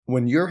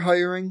When you're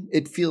hiring,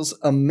 it feels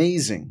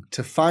amazing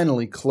to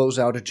finally close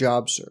out a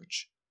job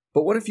search.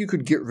 But what if you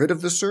could get rid of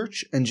the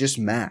search and just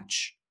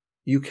match?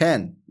 You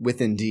can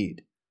with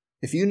Indeed.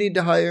 If you need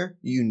to hire,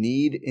 you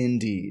need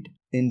Indeed.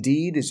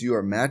 Indeed is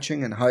your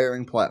matching and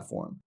hiring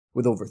platform.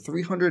 With over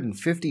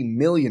 350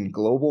 million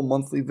global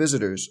monthly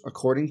visitors,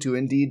 according to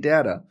Indeed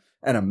data,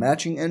 and a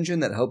matching engine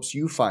that helps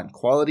you find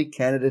quality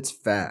candidates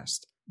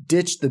fast.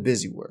 Ditch the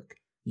busy work.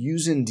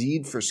 Use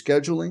Indeed for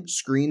scheduling,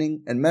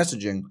 screening, and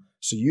messaging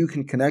so you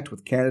can connect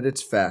with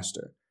candidates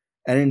faster.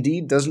 And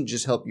Indeed doesn't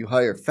just help you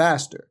hire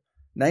faster.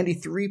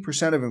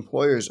 93% of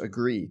employers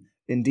agree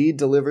Indeed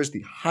delivers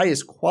the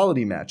highest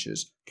quality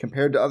matches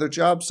compared to other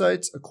job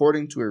sites,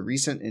 according to a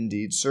recent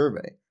Indeed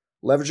survey.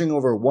 Leveraging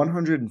over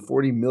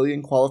 140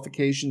 million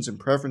qualifications and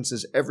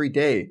preferences every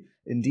day,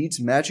 Indeed's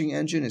matching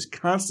engine is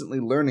constantly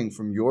learning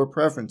from your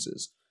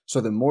preferences. So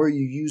the more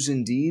you use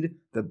Indeed,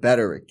 the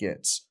better it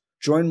gets.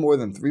 Join more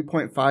than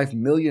 3.5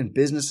 million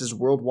businesses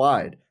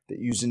worldwide that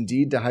use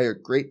Indeed to hire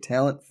great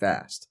talent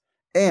fast.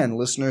 And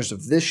listeners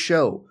of this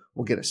show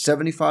will get a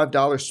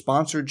 $75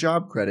 sponsored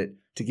job credit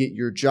to get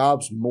your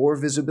jobs more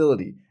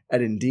visibility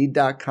at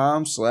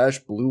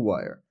Indeed.com/Blue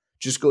Wire.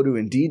 Just go to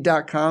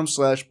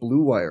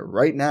Indeed.com/Blue Wire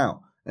right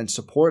now and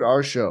support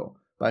our show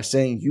by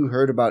saying you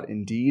heard about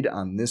Indeed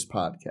on this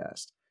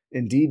podcast.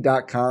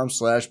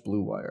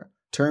 Indeed.com/Blue Wire.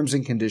 Terms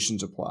and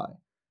conditions apply.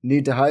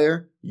 Need to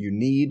hire? You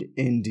need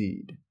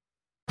Indeed.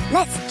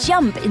 Let's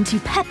jump into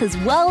Peppa's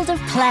world of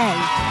play.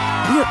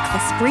 Look for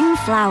spring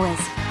flowers,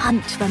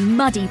 hunt for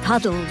muddy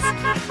puddles,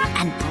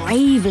 and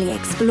bravely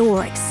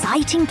explore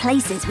exciting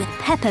places with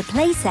Peppa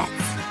playsets.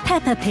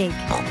 Peppa Pig.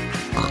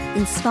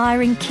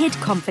 Inspiring kid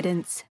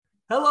confidence.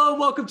 Hello,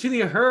 welcome to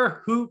the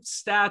Her Hoop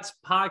Stats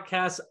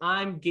podcast.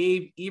 I'm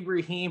Gabe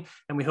Ibrahim,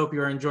 and we hope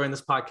you are enjoying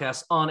this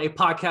podcast on a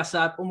podcast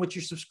app on which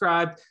you're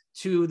subscribed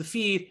to the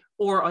feed,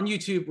 or on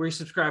YouTube where you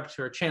subscribe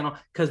to our channel,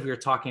 because we are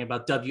talking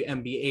about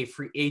WNBA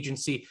free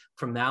agency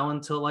from now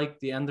until like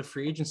the end of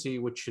free agency,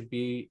 which should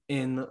be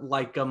in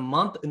like a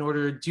month. In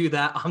order to do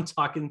that, I'm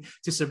talking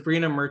to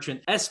Sabreena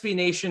Merchant, SB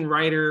Nation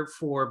writer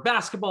for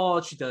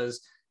basketball. She does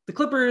the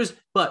Clippers,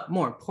 but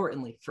more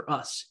importantly for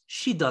us,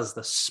 she does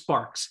the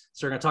Sparks.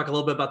 So we're going to talk a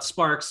little bit about the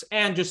Sparks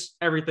and just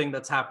everything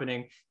that's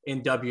happening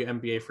in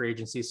WNBA free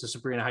agency. So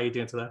Sabreena, how are you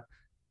doing today?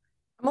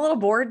 I'm a little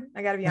bored,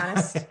 I got to be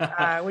honest.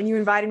 When you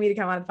invited me to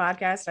come on the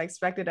podcast, I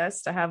expected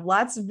us to have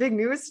lots of big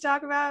news to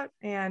talk about.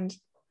 And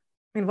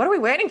I mean, what are we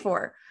waiting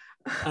for?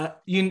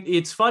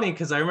 It's funny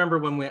because I remember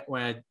when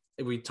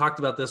we talked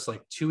about this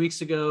like 2 weeks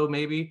ago,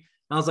 maybe. And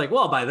I was like,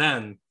 well, by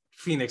then,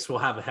 Phoenix will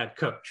have a head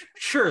coach.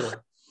 Surely.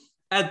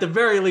 At the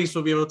very least,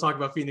 we'll be able to talk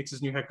about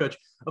Phoenix's new head coach.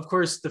 Of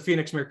course, the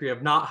Phoenix Mercury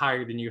have not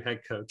hired a new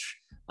head coach.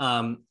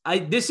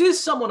 This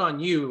is someone on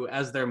you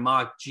as their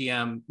mock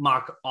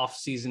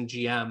off-season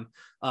GM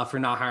for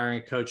not hiring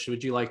a coach.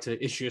 Would you like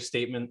to issue a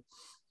statement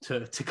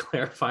to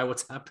clarify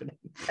what's happening?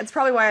 That's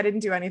probably why I didn't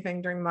do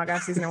anything during the mock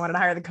off season. I wanted to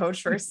hire the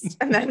coach first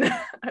and then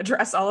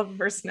address all of the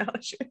personnel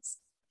issues.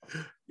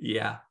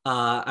 Yeah,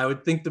 I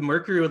would think the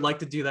Mercury would like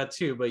to do that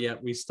too, but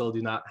yet we still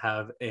do not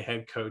have a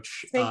head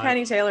coach. Make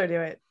Penny Taylor do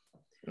it.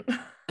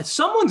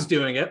 Someone's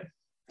doing it.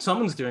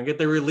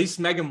 They released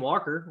Megan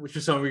Walker, which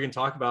is something we can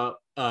talk about.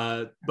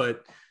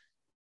 But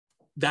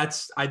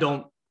that's I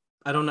don't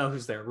know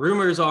who's there.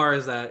 Rumors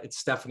is that it's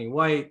Stephanie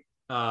White.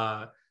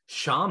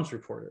 Shams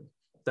reported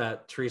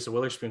that Teresa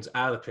Witherspoon's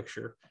out of the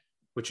picture,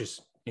 which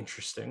is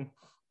interesting.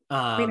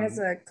 I mean, as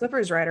a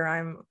Clippers writer,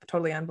 I'm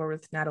totally on board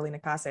with Natalie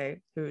Nakase,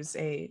 who's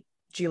a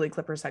G League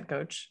Clippers head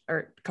coach,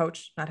 or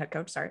coach, not head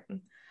coach. Sorry.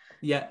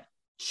 Yeah,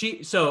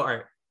 all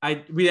right. I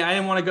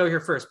didn't want to go here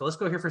first, but let's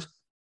go here first.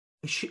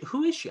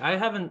 Who is she? I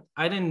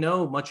didn't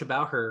know much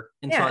about her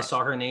until I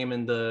saw her name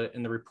in the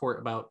report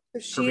about.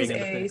 She's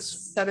a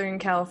Southern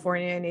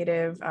California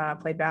native,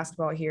 played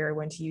basketball here,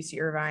 went to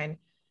UC Irvine.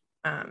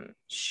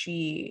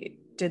 She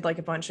did like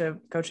a bunch of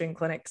coaching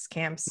clinics,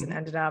 camps, and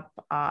ended up,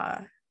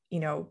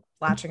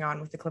 latching on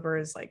with the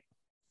Clippers, like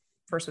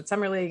first with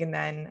Summer League, and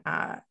then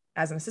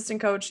as an assistant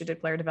coach, she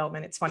did player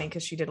development. It's funny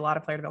because she did a lot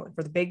of player development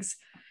for the bigs.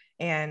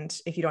 And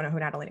if you don't know who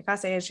Natalie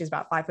Nakase is, she's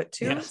about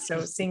 5'2". Yeah.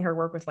 So seeing her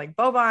work with like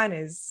Boban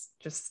is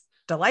just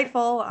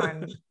delightful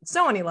on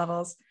so many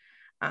levels.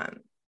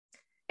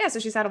 So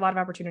she's had a lot of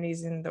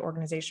opportunities in the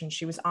organization.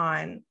 She was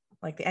on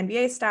like the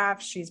NBA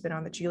staff. She's been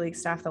on the G League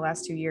staff the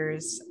last 2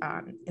 years,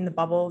 in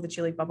the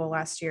G League bubble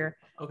last year.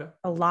 Okay.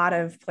 A lot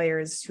of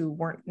players who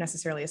weren't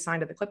necessarily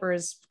assigned to the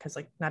Clippers, because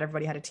like not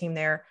everybody had a team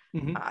there,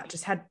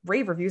 just had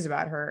rave reviews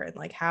about her and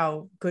like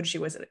how good she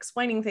was at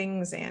explaining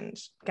things and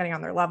getting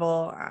on their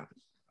level.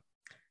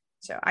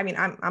 So, I mean,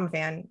 I'm a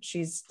fan.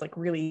 She's like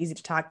really easy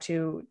to talk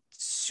to,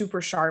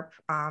 super sharp.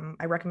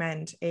 I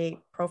recommend a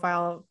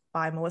profile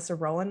by Melissa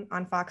Rowland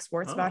on Fox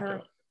Sports about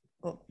her.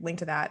 We'll link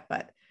to that.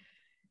 But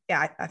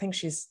yeah, I think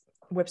she's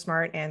whip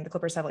smart, and the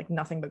Clippers have like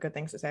nothing but good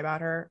things to say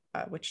about her,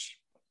 which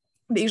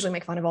they usually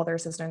make fun of all their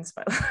assistants.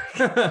 But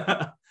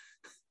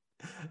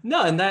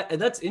no, and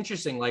that's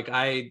interesting. Like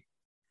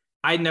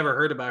I'd never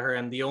heard about her,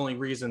 and the only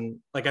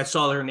reason, like I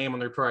saw her name on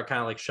the report, I kind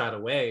of like shied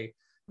away.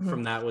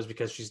 from that was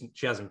because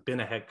she hasn't been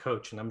a head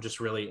coach, and I'm just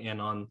really in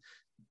on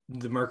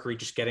the Mercury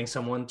just getting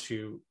someone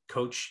to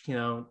coach,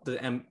 the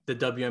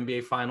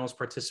WNBA finals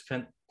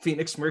participant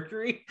Phoenix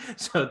Mercury.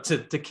 So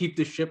to keep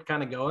the ship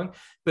kind of going,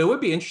 but it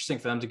would be interesting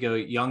for them to go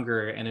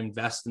younger and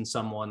invest in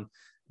someone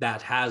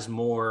that has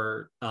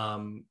more,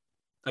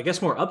 I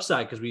guess, more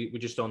upside, because we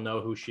just don't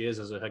know who she is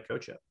as a head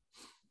coach yet.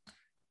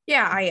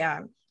 Yeah,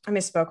 I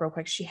misspoke real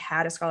quick. She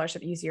had a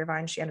scholarship at UC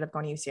Irvine. She ended up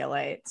going to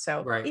UCLA.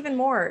 So even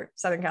more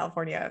Southern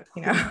California,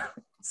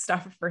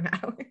 stuff for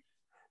Natalie.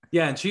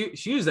 Yeah, and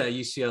she was at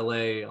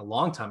UCLA a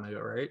long time ago,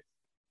 right?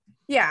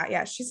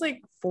 Yeah. She's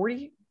like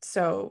 40.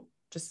 So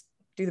just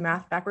do the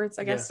math backwards,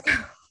 I guess.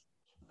 Yeah.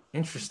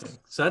 Interesting.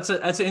 So that's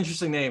an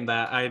interesting name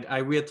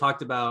that we had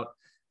talked about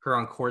her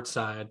on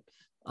courtside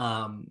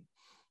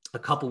a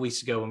couple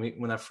weeks ago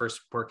when that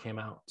first report came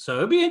out. So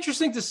it'd be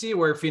interesting to see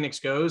where Phoenix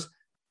goes.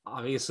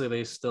 Obviously,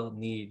 they still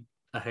need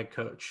a head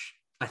coach,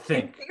 I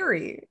think. In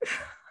theory.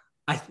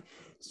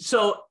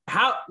 So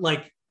how,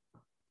 like,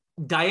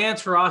 Diane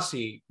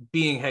Taurasi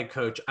being head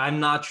coach, I'm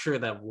not sure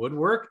that would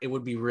work. It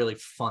would be really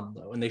fun,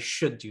 though, and they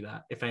should do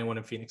that if anyone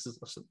in Phoenix is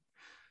listening.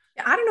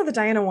 I don't know that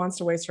Diana wants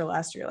to waste her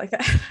last year like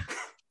that.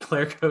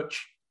 Player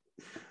coach.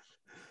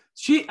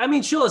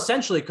 She'll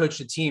essentially coach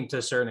the team to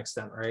a certain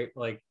extent, right?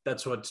 Like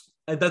that's what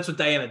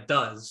Diana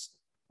does,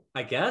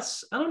 I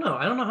guess. I don't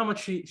know how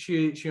much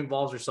she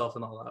involves herself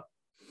in all that.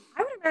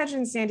 I would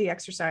imagine Sandy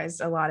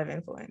exercised a lot of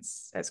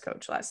influence as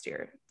coach last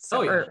year.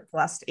 So, or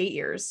last 8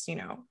 years,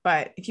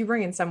 but if you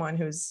bring in someone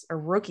who's a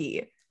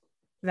rookie,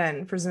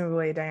 then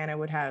presumably Diana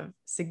would have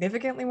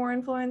significantly more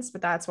influence,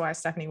 but that's why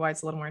Stephanie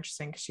White's a little more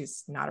interesting, because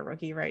she's not a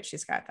rookie, right?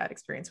 She's got that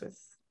experience with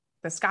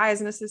the Sky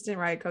as an assistant,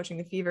 right? Coaching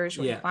the Fever, she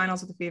went to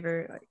finals with the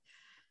Fever.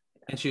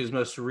 And she was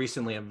most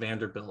recently at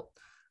Vanderbilt.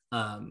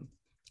 And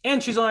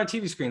she's on our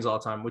TV screens all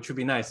the time, which would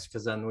be nice,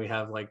 because then we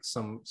have like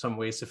some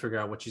ways to figure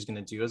out what she's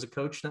going to do as a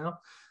coach now.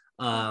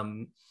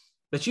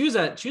 But she was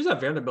at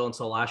Vanderbilt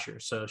until last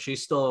year, so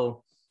she's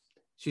still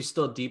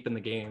deep in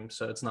the game.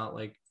 So it's not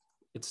like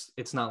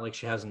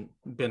she hasn't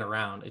been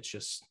around. It's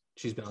just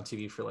she's been on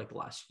TV for like the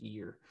last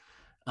year.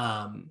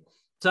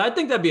 So I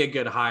think that'd be a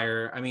good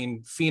hire. I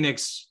mean,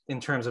 Phoenix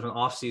in terms of an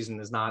offseason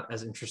is not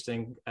as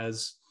interesting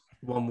as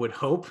one would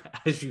hope,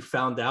 as you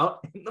found out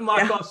in the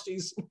mock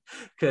offseason,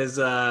 because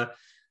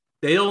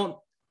they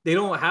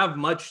don't have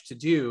much to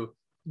do.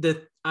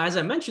 As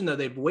I mentioned, though,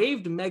 they've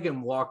waived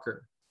Megan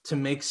Walker to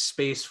make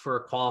space for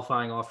a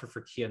qualifying offer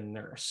for Kia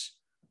Nurse.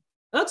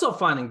 That's all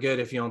fine and good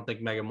if you don't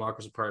think Megan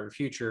Walker's a part of the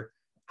future.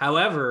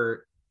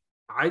 However,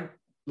 I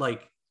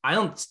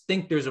don't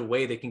think there's a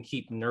way they can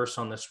keep Nurse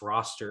on this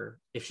roster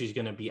if she's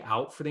going to be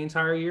out for the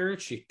entire year.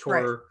 She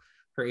tore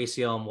her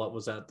ACL in what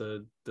was that,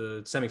 the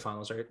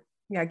semifinals, right?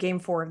 Yeah, game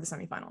 4 of the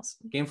semifinals.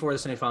 Game 4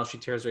 of the semifinals, she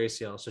tears her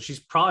ACL. So she's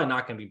probably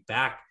not going to be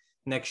back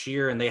next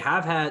year. And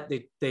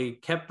they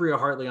kept Bria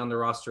Hartley on the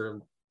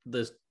roster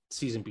this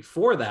season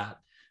before that,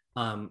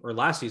 or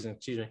last season,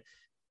 excuse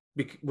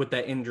me, with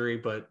that injury,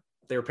 but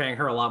they were paying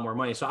her a lot more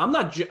money. So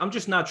I'm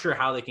just not sure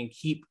how they can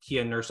keep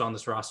Kia Nurse on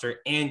this roster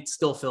and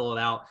still fill it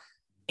out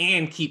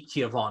and keep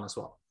Kia Vaughn as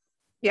well.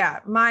 Yeah,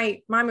 my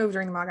move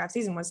during the mock-off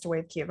season was to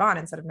waive Kia Vaughn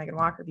instead of Megan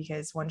Walker,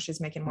 because one, she's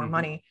making more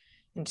money,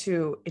 and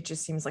two, it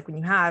just seems like when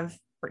you have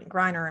Brittany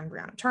Griner and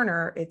Brianna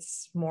Turner,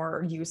 it's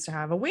more used to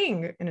have a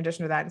wing in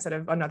addition to that instead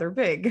of another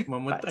big.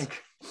 One would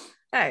think.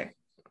 Hey.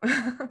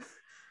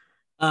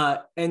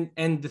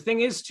 And the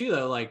thing is too,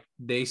 though, like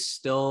they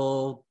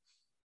still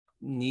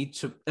need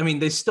to,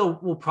 they still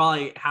will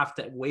probably have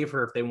to waive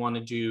her if they want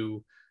to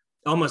do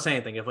almost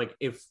anything.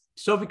 If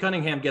Sophie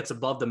Cunningham gets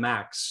above the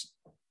max,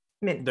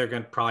 they're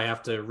going to probably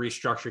have to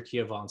restructure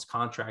Kia Vaughn's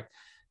contract.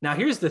 Now,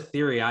 here's the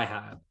theory I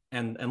had,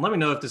 and let me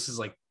know if this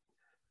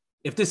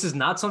is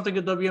not something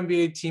a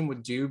WNBA team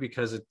would do,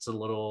 because it's a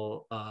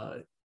little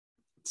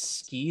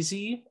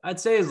skeezy, I'd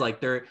say, is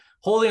like they're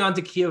holding on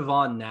to Kia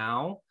Vaughn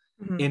now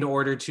in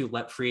order to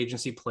let free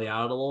agency play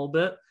out a little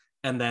bit.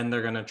 And then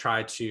they're going to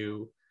try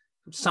to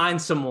sign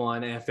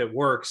someone. And if it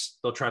works,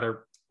 they'll try to,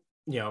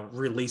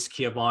 release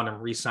Kia Vaughn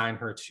and re-sign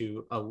her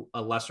to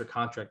a lesser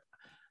contract.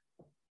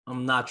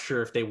 I'm not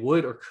sure if they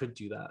would or could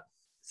do that.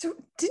 So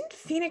didn't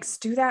Phoenix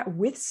do that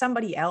with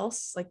somebody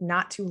else like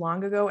not too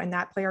long ago, and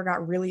that player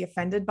got really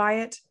offended by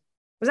it?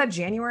 Was that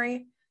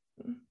January?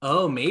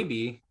 Oh,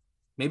 maybe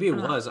it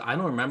was. I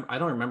don't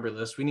remember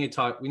this. I need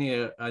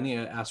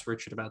to ask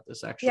Richard about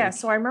this, actually. Yeah.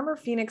 So I remember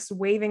Phoenix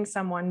waiving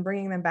someone,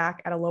 bringing them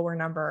back at a lower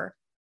number,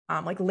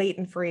 like late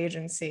in free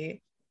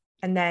agency,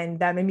 and then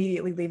them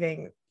immediately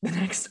leaving the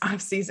next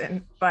off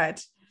season.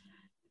 But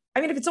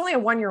I mean, if it's only a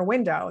 1-year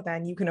window,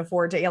 then you can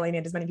afford to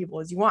alienate as many people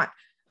as you want.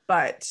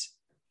 But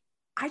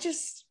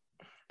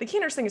the Kia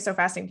Nurse thing is so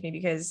fascinating to me,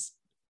 because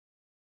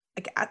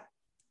like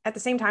at the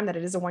same time that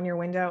it is a 1-year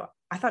window,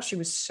 I thought she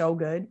was so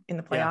good in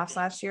the playoffs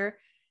last year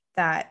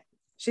that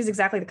she's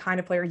exactly the kind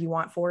of player you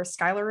want for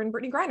Skylar and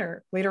Brittany Griner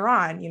later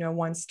on,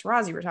 once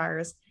Taurasi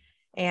retires.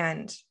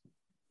 And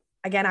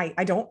again,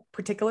 I don't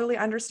particularly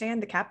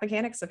understand the cap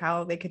mechanics of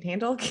how they could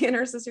handle Kia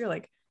Nurse this year.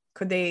 Like,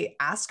 could they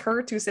ask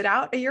her to sit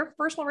out a year for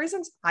personal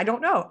reasons? I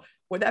don't know.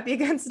 Would that be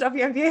against the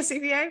WNBA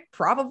CBA?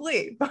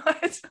 Probably,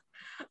 but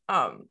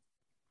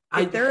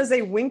if there is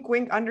a wink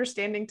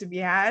understanding to be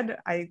had,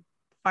 I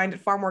find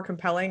it far more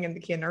compelling in the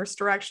Kia Nurse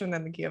direction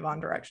than the Kia Vaughn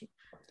direction.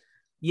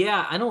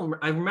 Yeah,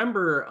 I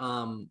remember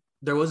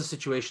there was a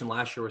situation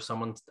last year where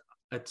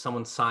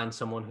someone signed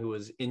someone who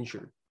was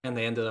injured and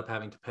they ended up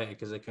having to pay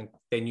because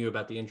they knew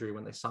about the injury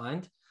when they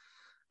signed.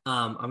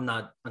 I'm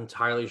not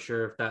entirely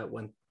sure if that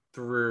went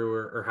through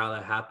or how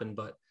that happened,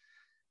 but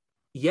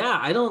yeah,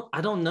 I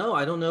don't know.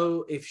 I don't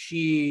know if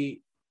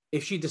she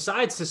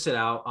decides to sit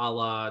out, a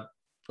la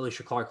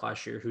Alicia Clark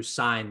last year, who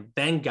signed,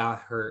 then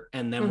got hurt,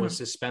 and then was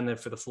suspended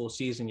for the full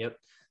season, yet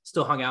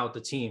still hung out with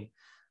the team.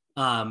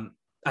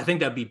 I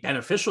think that'd be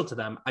beneficial to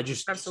them.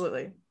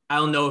 Absolutely. I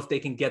don't know if they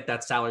can get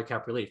that salary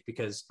cap relief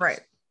because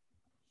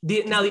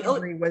the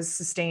injury was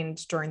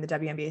sustained during the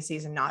WNBA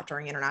season, not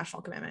during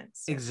international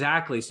commitments.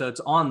 Exactly. So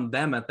it's on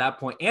them at that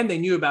point, and they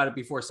knew about it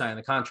before signing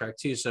the contract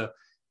too. So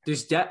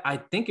I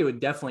think it would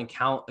definitely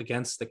count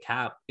against the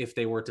cap if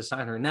they were to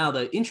sign her. Now,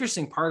 the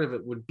interesting part of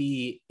it would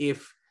be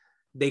if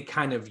they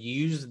kind of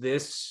use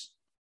this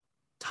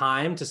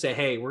time to say,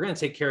 hey, we're going to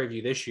take care of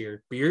you this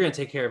year, but you're going to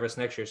take care of us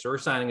next year. So we're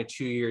signing a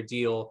 2-year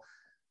deal,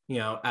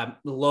 at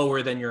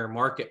lower than your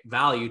market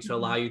value to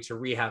allow you to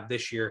rehab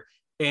this year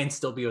and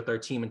still be with our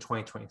team in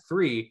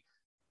 2023.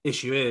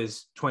 Issue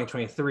is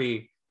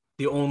 2023,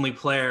 the only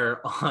player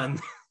on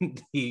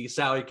the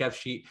salary cap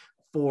sheet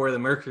for the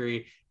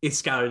Mercury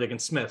is Skylar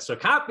Diggins-Smith. So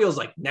it kind of feels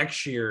like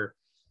next year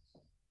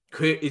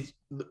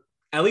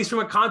at least from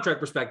a contract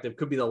perspective,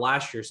 could be the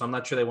last year. So I'm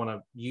not sure they want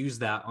to use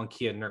that on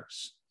Kia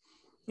Nurse.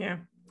 Yeah,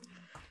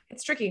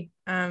 it's tricky.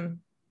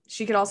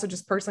 She could also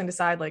just personally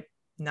decide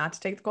not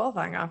to take the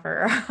qualifying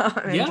offer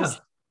and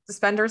just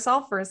suspend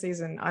herself for a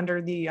season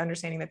under the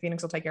understanding that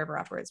Phoenix will take care of her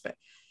afterwards. But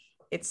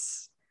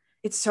it's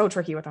so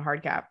tricky with a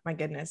hard cap. My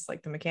goodness,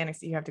 the mechanics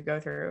that you have to go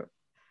through.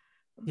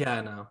 Yeah,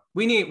 I know.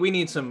 We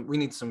need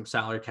some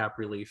salary cap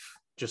relief.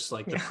 Just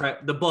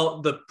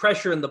the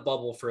pressure in the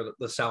bubble for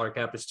the salary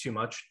cap is too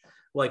much.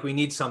 We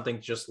need something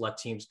to just let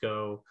teams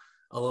go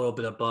a little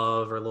bit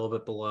above or a little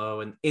bit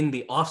below, and in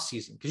the off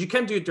season, because you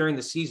can do it during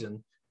the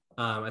season.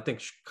 I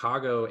think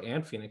Chicago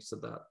and Phoenix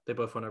did that. They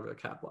both went over the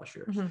cap last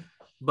year,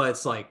 but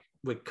it's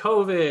with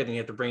COVID and you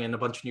have to bring in a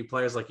bunch of new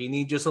players, you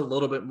need just a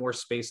little bit more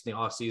space in the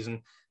off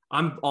season.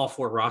 I'm all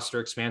for roster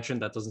expansion.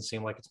 That doesn't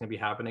seem like it's going to be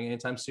happening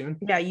anytime soon.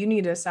 Yeah, you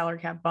need a salary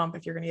cap bump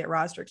if you're going to get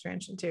roster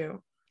expansion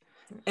too.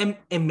 And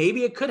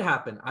maybe it could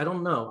happen. I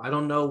don't know. I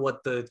don't know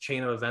what the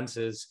chain of events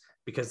is,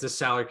 because this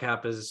salary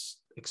cap is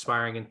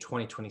expiring in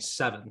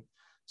 2027.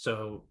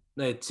 So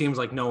it seems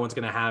like no one's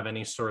going to have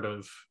any sort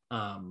of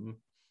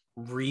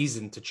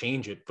reason to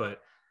change it.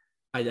 But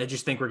I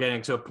just think we're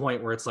getting to a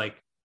point where it's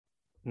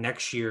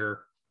next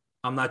year,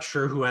 I'm not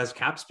sure who has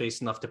cap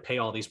space enough to pay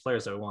all these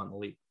players that we want in the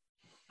league.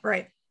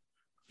 Right.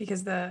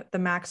 Because the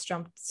max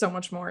jumped so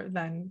much more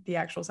than the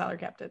actual salary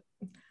cap did.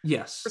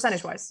 Yes.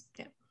 Percentage wise.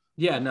 Yeah.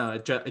 Yeah, no,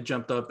 it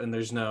jumped up, and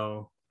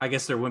I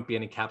guess there wouldn't be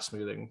any cap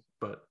smoothing,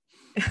 but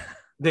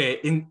they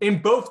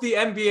in both the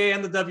NBA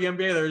and the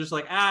WNBA, they're just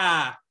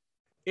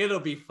it'll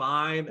be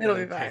fine. It'll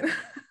be fine.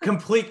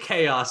 Complete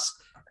chaos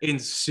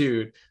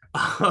ensued.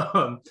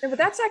 But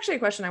that's actually a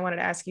question I wanted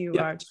to ask you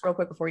just real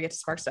quick before we get to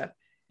Spark stuff.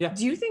 Yeah.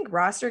 Do you think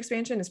roster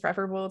expansion is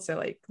preferable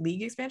to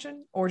league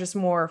expansion, or just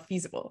more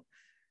feasible?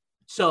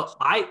 So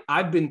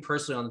I've been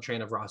personally on the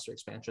train of roster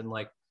expansion.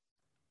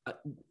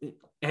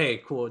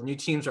 Hey, cool, new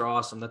teams are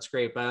awesome. That's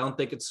great. But I don't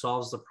think it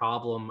solves the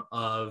problem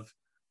of,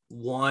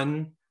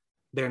 one,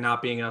 there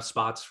not being enough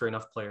spots for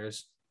enough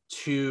players.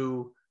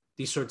 Two,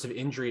 these sorts of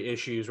injury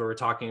issues where we're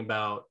talking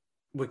about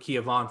with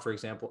Kia Vaughn, for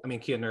example. I mean,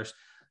 Kia Nurse,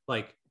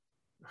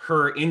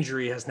 her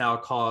injury has now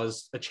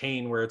caused a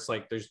chain where it's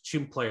there's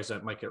 2 players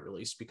that might get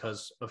released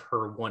because of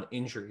her one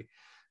injury.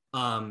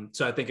 So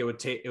I think it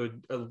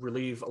would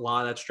relieve a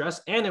lot of that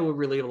stress, and it would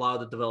relieve a lot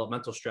of the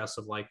developmental stress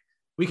of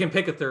we can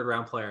pick a 3rd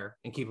round player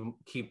and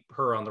keep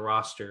her on the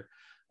roster.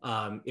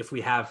 If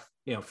we have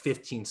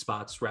 15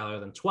 spots rather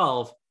than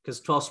 12, because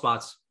 12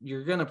 spots,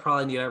 you're going to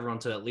probably need everyone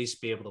to at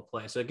least be able to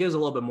play. So it gives a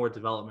little bit more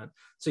development.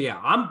 So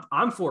yeah,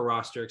 I'm for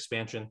roster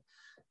expansion.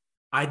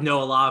 I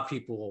know a lot of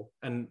people,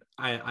 and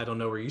I don't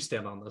know where you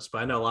stand on this, but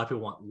I know a lot of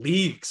people want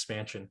league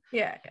expansion.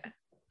 Yeah.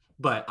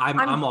 But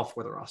I'm all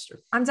for the roster.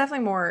 I'm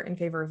definitely more in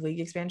favor of league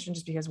expansion,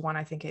 just because, one,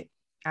 I think it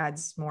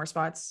adds more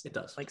spots. It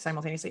does.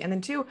 Simultaneously. And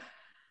then 2,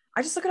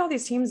 I just look at all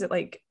these teams that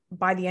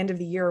by the end of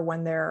the year,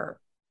 when they're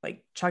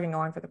chugging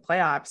along for the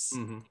playoffs,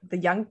 the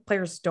young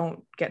players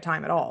don't get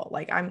time at all.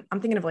 I'm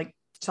thinking of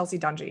Chelsea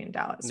Dungy in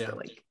Dallas. Yeah.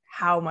 For,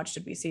 how much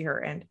did we see her?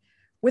 And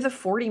with a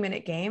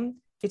 40-minute game,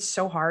 it's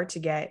so hard to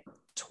get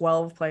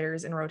 12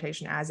 players in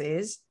rotation as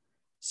is.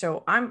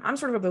 So I'm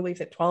sort of a belief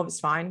that 12 is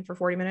fine for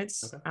 40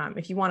 minutes. Okay.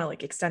 If you want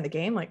to extend the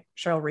game,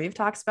 Cheryl Reeve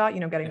talks about,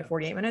 getting to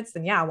 48 minutes,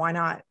 then why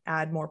not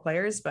add more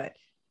players? But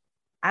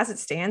as it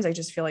stands, I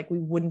just feel we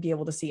wouldn't be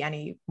able to see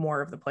any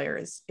more of the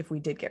players if we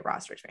did get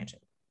roster expansion.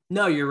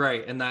 No, you're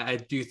right. And I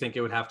do think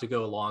it would have to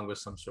go along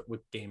with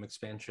with game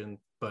expansion,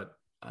 but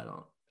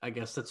I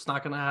guess that's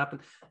not going to happen.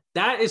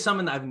 That is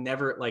something that I've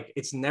never, like,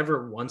 it's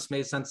never once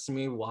made sense to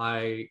me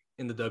why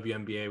in the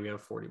WNBA we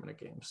have 40-minute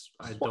games.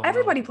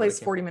 Everybody plays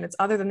 40 minutes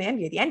other than the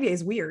NBA. The NBA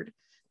is weird.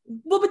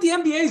 Well, but the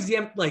NBA is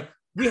like,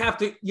 we have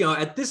to,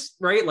 at this,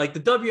 right? Like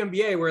the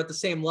WNBA, we're at the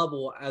same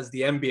level as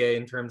the NBA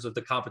in terms of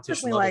the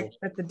competition level. Like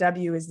that the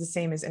W is the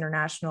same as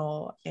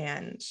international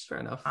and fair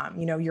enough.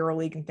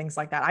 EuroLeague and things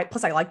like that.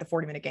 I like the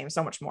 40-minute game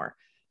so much more.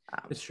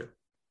 It's true.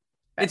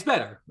 It's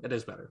better. It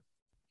is better.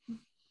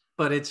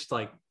 But it's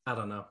like, I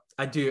don't know.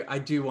 I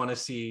do want to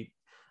see.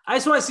 I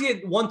just want to see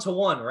it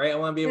 1-to-1, right? I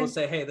want to be able to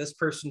say, hey, this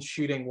person's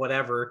shooting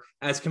whatever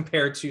as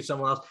compared to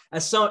someone else.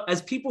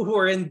 As people who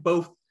are in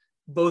both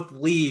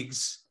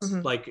leagues,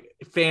 like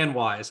fan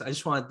wise, I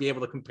just want to be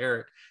able to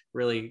compare it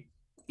really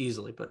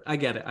easily. But I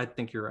get it. I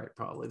think you're right.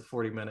 Probably the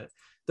 40-minute.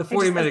 As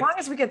long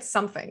as we get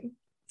something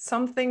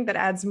that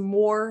adds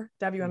more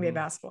WNBA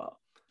basketball,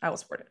 I will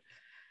support it.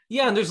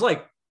 Yeah, and there's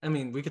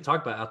we could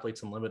talk about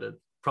Athletes Unlimited.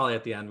 Probably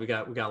at the end, we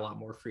got a lot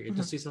more free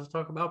agency stuff to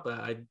talk about, but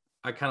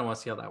I kind of want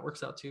to see how that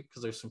works out too,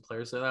 because there's some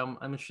players that I'm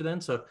interested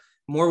in. So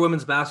more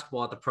women's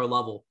basketball at the pro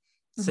level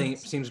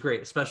seems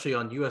great, especially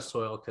on U.S.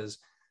 soil, because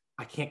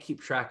I can't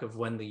keep track of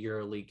when the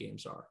EuroLeague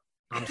games are.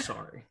 I'm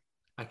sorry,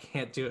 I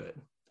can't do it.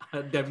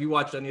 Have you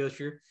watched any this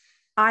year?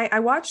 I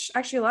watch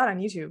actually a lot on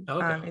YouTube.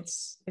 Okay.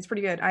 It's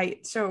pretty good.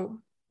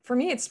 So for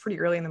me, it's pretty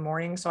early in the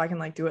morning, so I can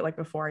do it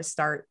before I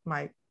start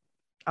my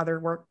other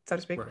work, so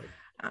to speak.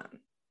 Right.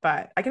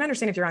 But I can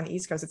understand if you're on the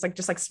East Coast, it's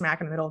just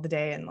smack in the middle of the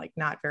day and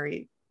not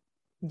very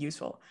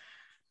useful.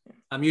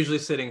 I'm usually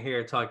sitting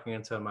here talking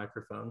into a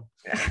microphone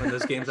when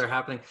those games are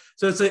happening.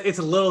 So it's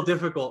a little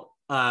difficult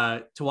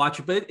to watch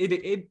it, but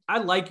I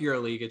like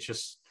EuroLeague. It's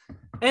just,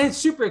 and it's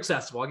super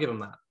accessible. I'll give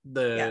them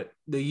that.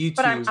 The YouTube.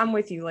 But I'm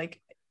with you.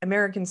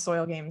 American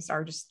soil games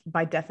are just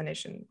by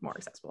definition more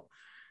accessible.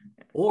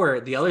 Or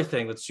the other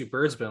thing that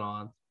Super's been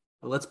on,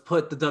 let's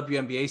put the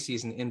WNBA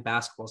season in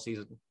basketball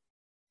season.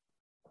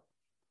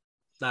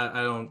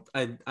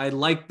 I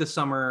like the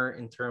summer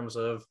in terms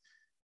of,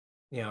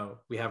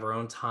 we have our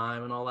own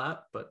time and all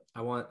that, but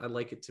I'd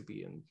like it to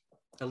be in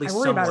at least. I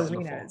worry about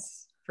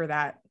arenas for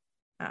that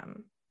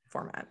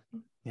format.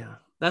 Yeah,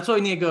 that's why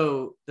we need to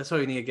go. That's why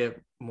we need to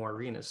get more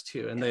arenas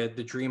too. And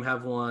the Dream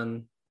have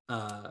one.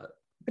 But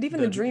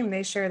even the Dream,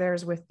 they share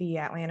theirs with the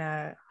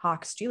Atlanta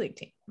Hawks G League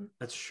team.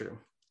 That's true.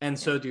 And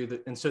so do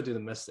the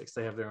Mystics.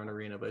 They have their own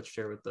arena, but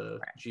share with the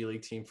G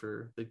League team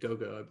for the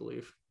Go-Go, I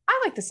believe.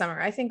 I like the summer.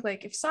 I think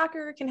if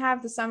soccer can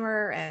have the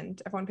summer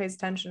and everyone pays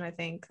attention, I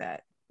think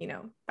that,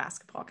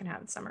 basketball can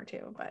have the summer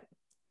too. But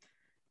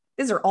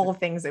these are all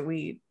things that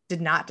we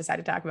did not decide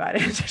to talk about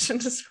in addition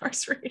to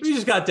sports region. We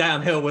just got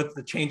downhill with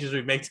the changes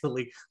we make to the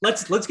league.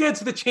 Let's get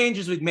into the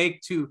changes we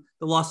make to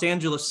the Los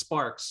Angeles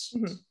Sparks.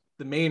 Mm-hmm.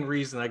 The main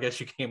reason I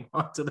guess you came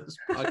onto this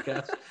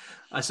podcast,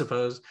 I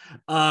suppose.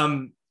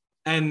 And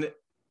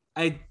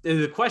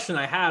the question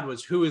I had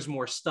was, who is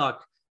more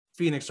stuck,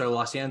 Phoenix or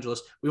Los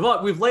Angeles?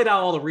 We've laid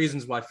out all the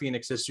reasons why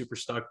Phoenix is super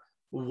stuck.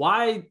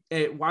 Why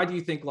do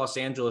you think Los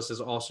Angeles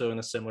is also in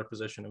a similar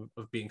position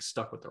of being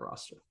stuck with the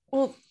roster?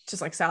 Well,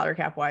 just salary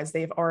cap wise,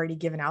 they've already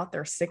given out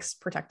their 6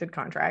 protected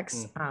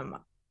contracts. Mm-hmm.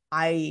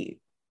 I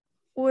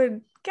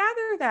would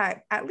gather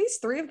that at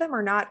least 3 of them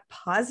are not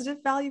positive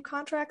value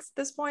contracts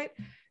at this point.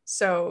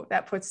 So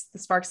that puts the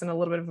Sparks in a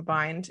little bit of a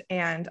bind.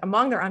 And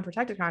among their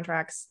unprotected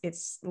contracts,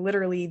 it's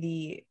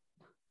literally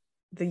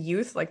the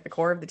youth, the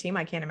core of the team.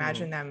 I can't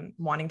imagine them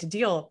wanting to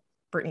deal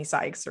Brittany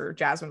Sykes or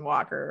Jasmine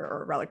Walker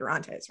or Relic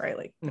Orantes,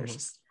 right? There's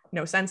just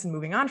no sense in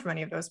moving on from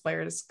any of those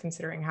players,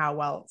 considering how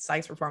well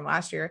Sykes performed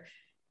last year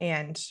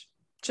and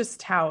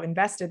just how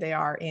invested they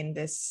are in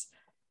this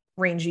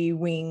rangy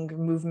wing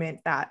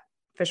movement that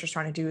Fisher's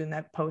trying to do in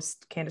that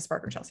post Candace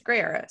Parker, Chelsea Gray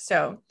era.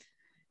 So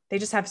they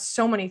just have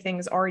so many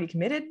things already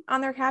committed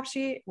on their cap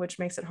sheet, which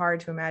makes it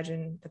hard to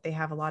imagine that they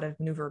have a lot of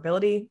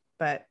maneuverability.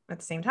 But at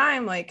the same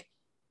time,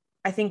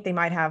 I think they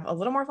might have a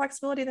little more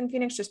flexibility than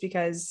Phoenix, just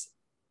because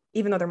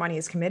even though their money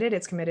is committed,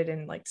 it's committed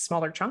in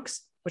smaller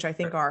chunks, which I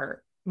think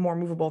are more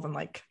movable than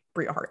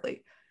Bria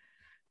Hartley.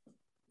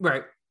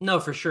 Right. No,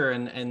 for sure.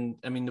 And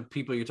I mean, the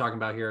people you're talking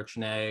about here are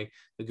Chene,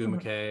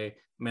 Agumake,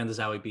 Amanda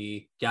Zowie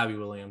B, Gabby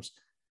Williams,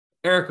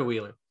 Erica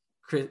Wheeler.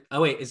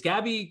 Is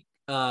Gabby's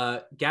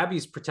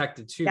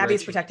protected too?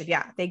 Gabby's protected.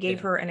 Yeah. They gave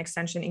her an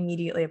extension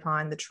immediately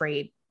upon the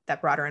trade that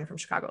brought her in from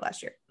Chicago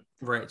last year.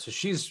 Right. So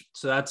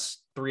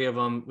that's 3 of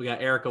them. We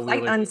got Erica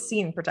Wheeler.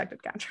 Unseen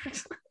protected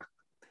contract.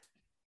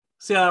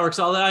 See how that works.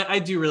 Although I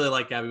do really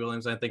like Gabby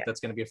Williams. I think that's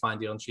going to be a fine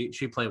deal. And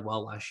she played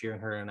well last year in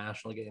her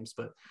international games.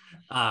 But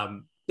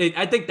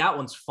I think that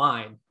one's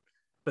fine.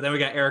 But then we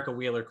got Erica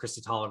Wheeler,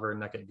 Christy Tolliver,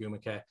 and Nneka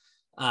Agumake.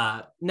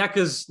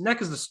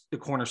 Nneka's the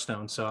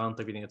cornerstone, so I don't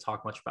think we need to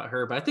talk much about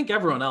her. But I think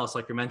everyone else,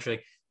 like you're mentioning,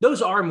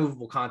 those are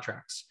movable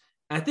contracts.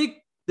 And I think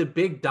the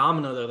big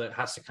domino, though, that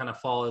has to kind of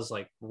fall is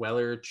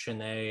whether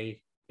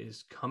Chene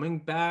is coming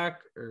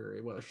back or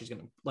whether she's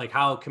going to,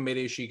 how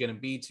committed is she going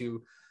to be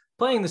to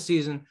playing the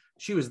season.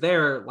 She was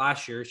there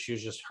last year. She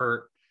was just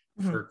hurt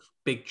for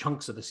big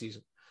chunks of the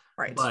season.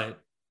 Right. But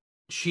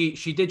she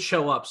did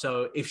show up.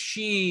 So if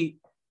she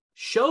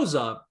shows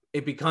up,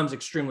 it becomes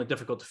extremely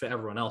difficult to fit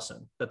everyone else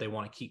in that they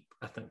want to keep,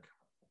 I think.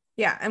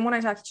 Yeah. And when I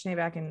talked to Janae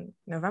back in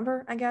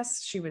November, I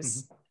guess, she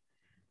was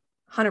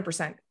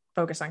 100%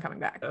 focused on coming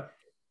back. Yeah.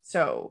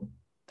 So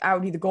that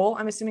would be the goal,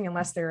 I'm assuming,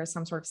 unless there is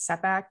some sort of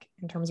setback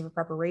in terms of her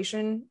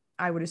preparation.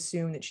 I would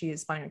assume that she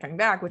is planning on coming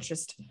back, which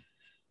just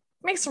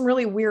makes some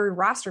really weird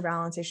roster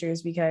balance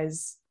issues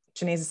because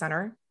Janae's a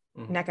center.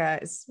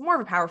 Nneka is more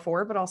of a power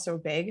forward, but also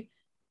big.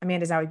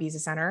 Amanda Zawi is a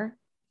center.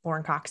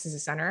 Lauren Cox is a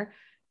center.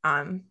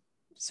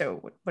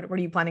 So what are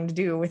you planning to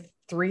do with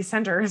 3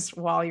 centers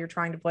while you're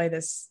trying to play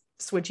this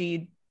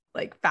switchy,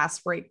 like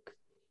fast break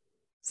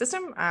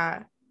system?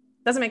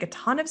 Doesn't make a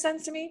ton of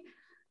sense to me.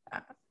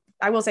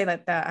 I will say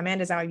that the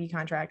Amanda Zawi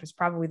contract was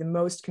probably the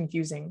most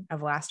confusing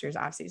of last year's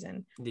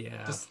offseason.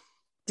 Yeah. Just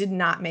did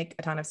not make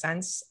a ton of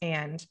sense.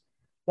 And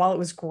while it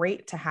was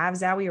great to have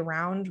Zawi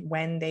around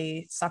when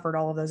they suffered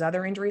all of those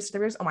other injuries to the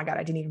Bears, oh my God,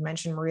 I didn't even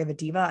mention Maria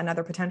Vadiva,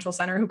 another potential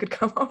center who could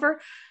come over.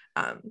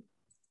 It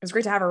was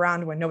great to have her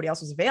around when nobody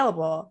else was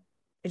available.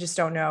 I just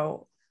don't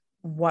know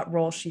what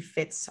role she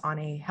fits on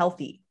a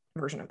healthy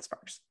version of the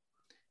Sparks.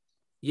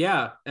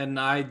 Yeah, and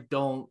I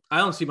don't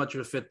see much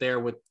of a fit there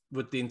with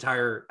the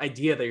entire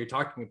idea that you're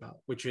talking about,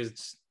 which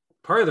is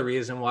part of the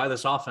reason why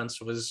this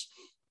offense was,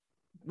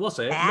 we'll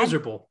say it,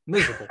 miserable.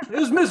 It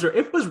was miserable.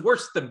 It was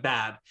worse than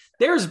bad.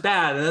 There's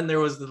bad, and then there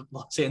was the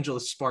Los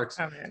Angeles Sparks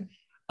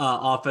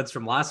offense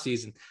from last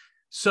season.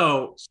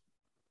 So,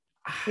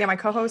 yeah, my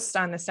co-host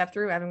on the Step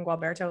Through, Evan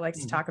Gualberto, likes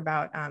to talk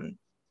about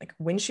like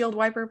windshield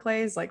wiper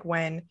plays, like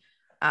when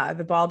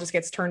the ball just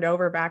gets turned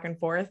over back and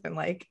forth, and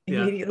like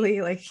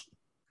immediately like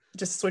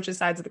just switches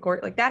sides of the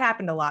court. Like that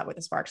happened a lot with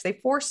the Sparks. They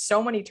forced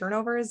so many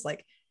turnovers,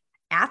 like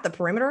at the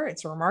perimeter.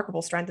 It's a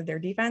remarkable strength of their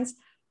defense.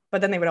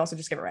 But then they would also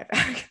just give it right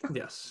back.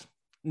 Yes.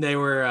 They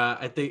were,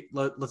 I think,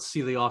 let's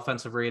see, the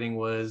offensive rating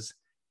was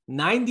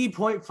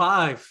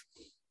 90.5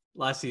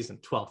 last season,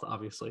 12th,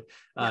 obviously.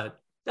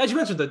 As you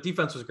mentioned, the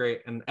defense was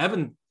great. And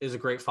Evan is a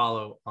great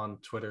follow on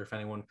Twitter, if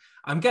anyone.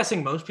 I'm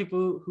guessing most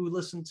people who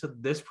listen to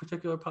this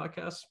particular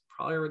podcast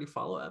probably already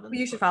follow Evan. Well,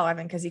 you should follow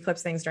Evan because he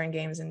clips things during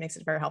games and makes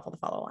it very helpful to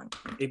follow along.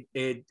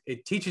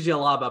 It teaches you a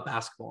lot about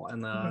basketball.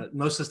 And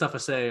most of the stuff I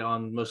say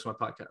on most of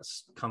my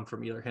podcasts come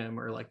from either him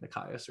or like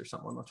Nikias or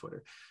someone on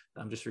Twitter.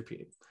 I'm just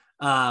repeating.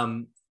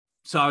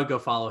 So I would go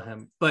follow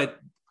him. But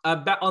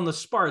on the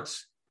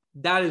Sparks,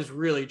 that is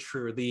really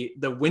true.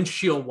 The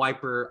windshield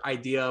wiper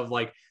idea of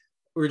like,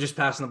 we're just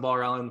passing the ball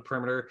around on the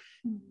perimeter.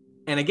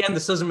 And again,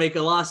 this doesn't make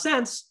a lot of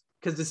sense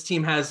because this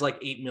team has like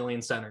 8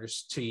 million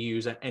centers to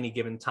use at any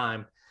given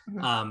time.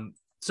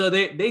 So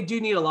they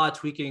do need a lot of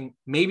tweaking.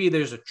 Maybe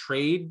there's a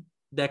trade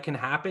that can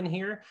happen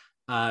here.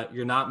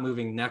 You're not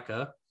moving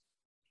Nneka.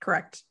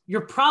 Correct.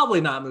 You're probably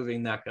not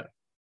moving Nneka.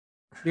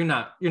 You're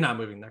not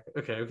moving Nneka.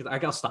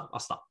 Okay. I'll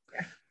stop.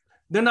 Yeah.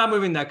 They're not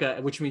moving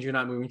Nneka, which means you're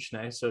not moving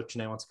Chiney. So if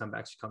Chiney wants to come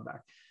back, she come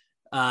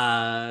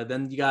back.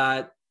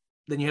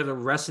 Then you have the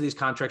rest of these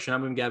contracts. You're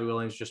not moving Gabby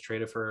Williams, just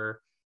traded for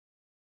her.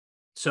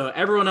 So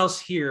everyone else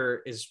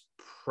here is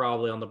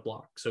probably on the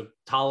block. So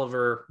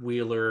Tolliver,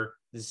 Wheeler,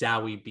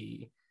 Zawi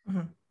B.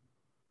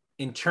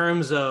 In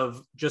terms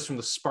of just from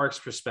the Sparks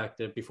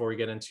perspective, before we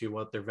get into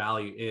what their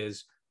value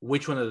is,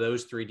 which one of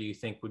those 3 do you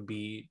think would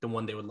be the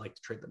one they would like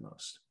to trade the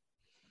most?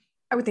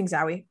 I would think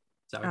Zawi.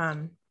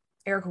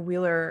 Erica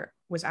Wheeler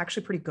was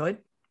actually pretty good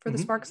for the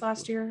Sparks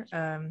last year.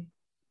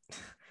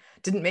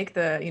 Didn't make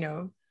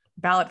the,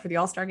 ballot for the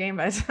All-Star game,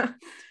 but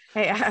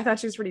hey, I thought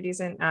she was pretty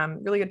decent.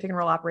 Really good pick and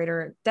roll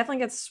operator.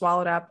 Definitely gets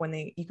swallowed up when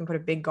you can put a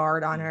big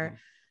guard on her,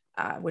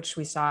 which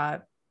we saw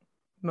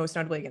most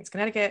notably against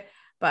Connecticut,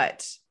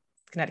 but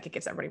Connecticut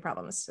gives everybody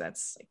problems. So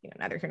that's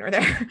neither here nor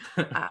there.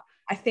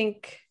 I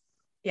think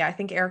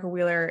Erica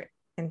Wheeler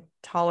and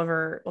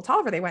Tolliver,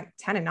 they went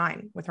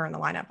 10-9 with her in the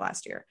lineup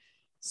last year.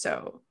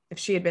 So if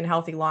she had been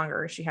healthy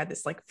longer, she had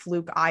this like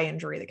fluke eye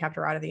injury that kept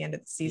her out of the end of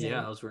the season.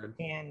 Yeah, that was weird.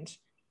 And,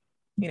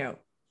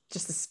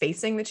 just the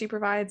spacing that she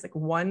provides, like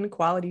one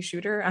quality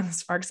shooter on the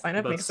Sparks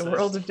lineup makes a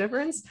world of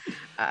difference.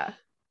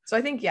 So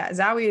I think,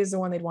 Zawi is the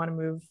one they'd want to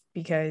move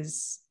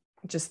because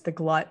just the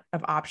glut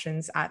of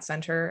options at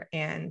center.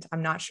 And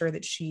I'm not sure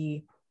that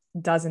she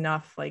does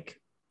enough like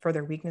for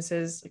their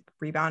weaknesses, like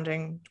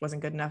rebounding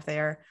wasn't good enough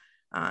there.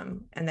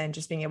 And then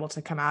just being able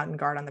to come out and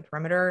guard on the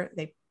perimeter,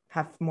 they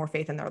have more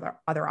faith in their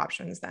other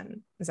options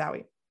than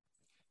Zawi.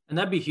 And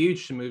that'd be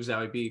huge to move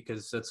Zawi B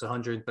because that's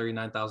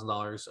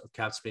 $139,000 of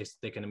cap space that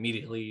they can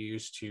immediately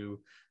use to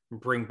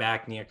bring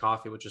back Nia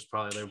Coffey, which is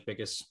probably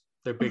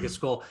their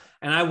biggest goal.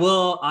 And I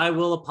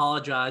will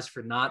apologize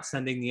for not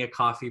sending Nia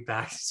Coffey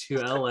back to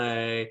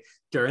LA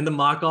during the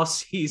mock-off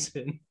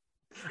season.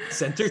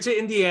 Sent her to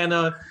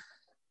Indiana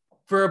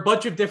for a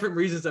bunch of different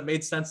reasons that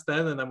made sense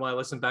then. And then when I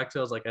listened back to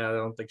it, I was like, I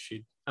don't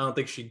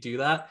think she'd do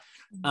that.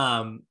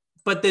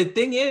 But the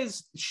thing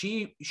is,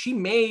 she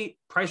may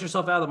price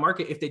herself out of the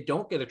market if they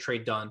don't get a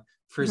trade done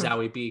for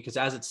Zawi B, because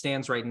as it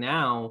stands right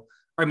now,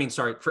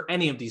 for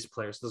any of these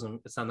players,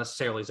 it's not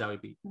necessarily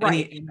Zawi B.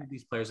 Right. Any of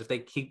these players, if they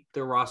keep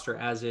their roster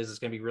as is, it's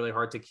going to be really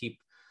hard to keep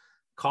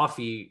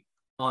Coffey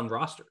on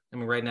roster. I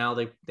mean, right now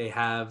they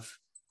have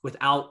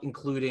without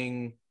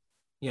including,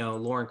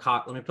 Lauren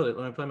Cox. Let me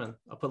put them in.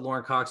 I'll put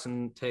Lauren Cox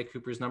and Taya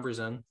Cooper's numbers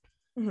in.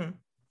 Mm-hmm.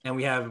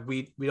 And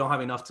we don't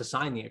have enough to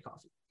sign Nia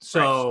Coffey.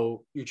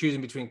 So You're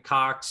choosing between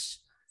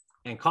Cox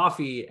and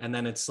Coffey. And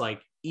then it's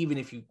like, even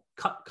if you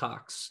cut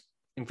Cox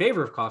in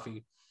favor of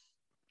Coffey,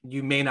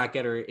 you may not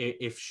get her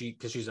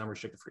because she's an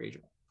unrestricted free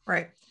agent.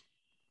 Right.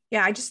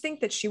 Yeah. I just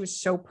think that she was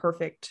so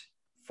perfect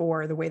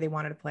for the way they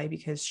wanted to play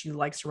because she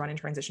likes to run in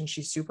transition.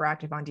 She's super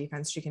active on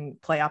defense. She can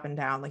play up and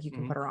down. Like you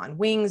can put her on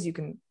wings, you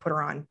can put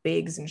her on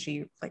bigs, and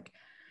she like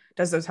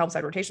does those help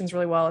side rotations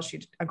really well. She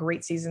had a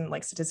great season,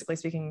 like statistically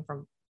speaking,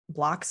 from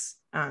blocks.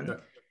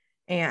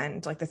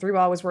 And like the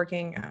 3-ball was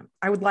working.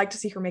 I would like to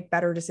see her make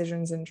better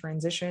decisions in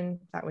transition.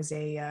 That was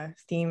a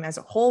theme as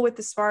a whole with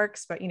the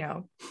Sparks, but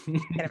kind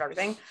of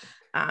everything.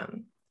 But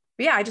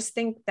yeah, I just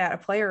think that a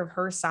player of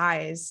her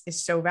size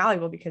is so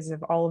valuable because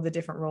of all of the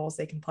different roles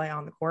they can play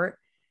on the court.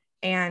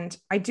 And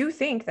I do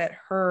think that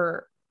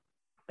her,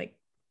 like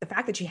the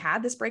fact that she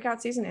had this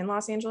breakout season in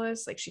Los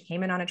Angeles, like she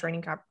came in on a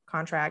training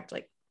contract,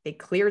 like they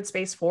cleared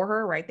space for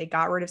her, right? They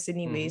got rid of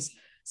Sydney Weiss.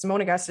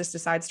 Simone Augustus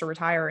decides to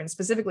retire and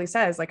specifically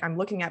says, like, I'm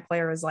looking at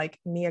players like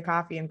Nia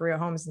Coffey and Bria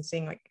Holmes and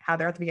seeing like how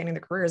they're at the beginning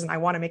of their careers, and I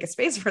want to make a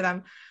space for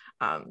them.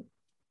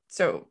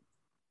 So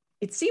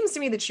it seems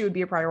to me that she would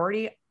be a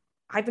priority.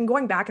 I've been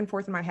going back and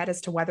forth in my head as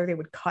to whether they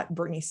would cut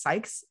Brittany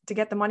Sykes to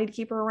get the money to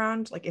keep her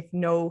around. Like if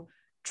no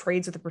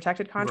trades with the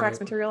protected contracts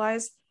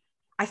materialize,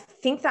 I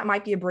think that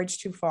might be a bridge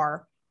too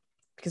far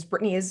because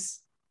Brittany is,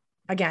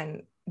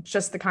 again,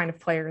 just the kind of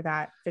player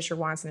that Fisher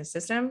wants in his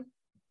system.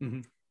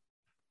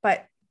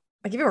 But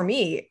like if it were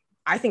me,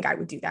 I think I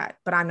would do that,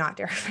 but I'm not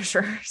Derek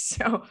Fisher.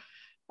 So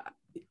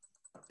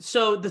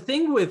the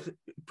thing with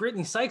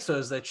Brittany Sykes though,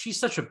 is that she's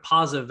such a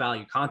positive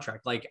value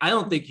contract. Like I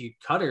don't think you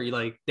cut her.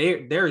 Like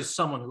there is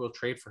someone who will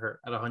trade for her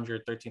at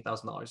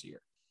 $113,000 a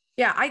year.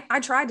 Yeah, I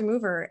tried to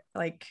move her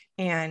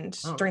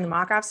during the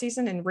mock-off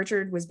season, and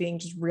Richard was being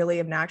just really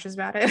obnoxious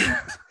about it.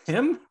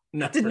 Him?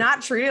 Never. Did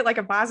not treat it like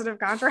a positive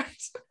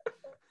contract.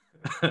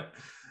 But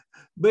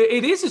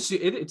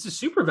it's a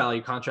super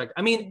value contract.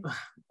 I mean,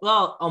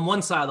 well, on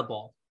one side of the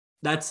ball,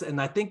 and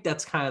I think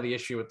that's kind of the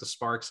issue with the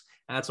Sparks.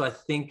 And that's why I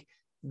think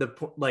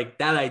that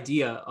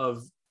idea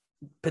of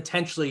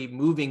potentially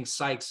moving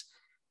Sykes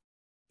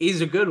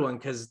is a good one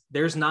because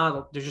there's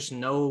just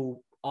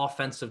no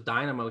offensive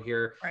dynamo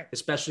here, right,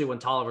 especially when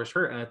Tolliver's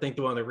hurt. And I think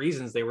one of the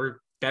reasons they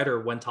were better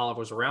when Tolliver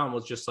was around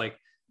was just like,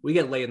 we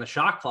get late in the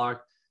shot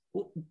clock.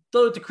 Well,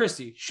 throw it to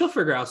Christy. She'll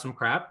figure out some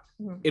crap.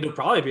 It'll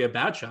probably be a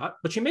bad shot,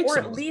 but she makes it. Or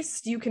at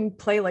least you can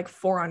play like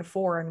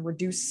 4-on-4 and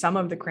reduce some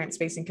of the cramp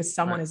spacing because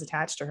someone is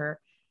attached to her.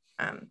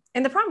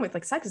 And the problem with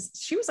like Sykes is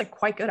she was like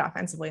quite good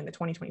offensively in the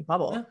 2020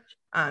 bubble.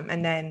 Yeah.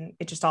 And then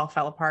it just all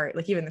fell apart.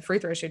 Like even the free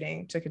throw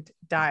shooting took a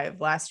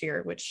dive last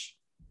year, which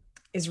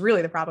is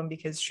really the problem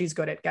because she's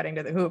good at getting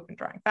to the hoop and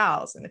drawing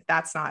fouls. And if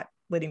that's not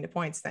leading to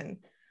points, then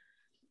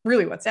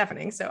really what's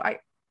happening? So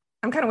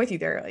I'm kind of with you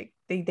there. Like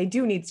they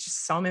do need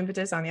just some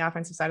impetus on the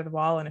offensive side of the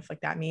ball. And if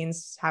like that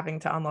means having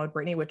to unload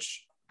Brittany,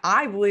 which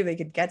I believe they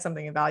could get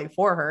something of value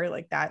for her,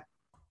 like that,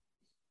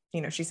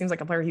 she seems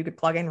like a player you could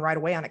plug in right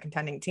away on a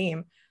contending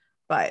team.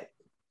 But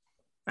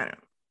I don't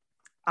know.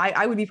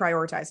 I would be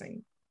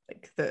prioritizing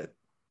like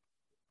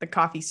the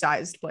coffee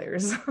sized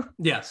players.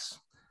 Yes.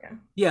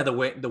 Yeah. The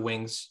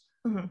wings.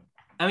 Mm-hmm.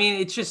 I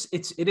mean,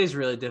 it is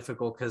really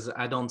difficult because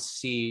I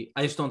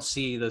just don't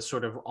see the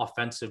sort of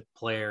offensive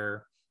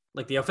player,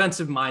 like the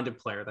offensive minded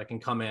player that can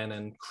come in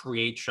and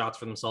create shots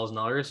for themselves and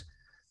others.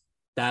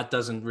 That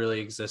doesn't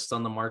really exist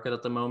on the market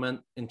at the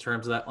moment in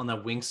terms of that on the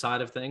wing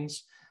side of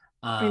things.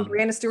 I mean,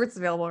 Brianna Stewart's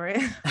available,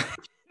 right?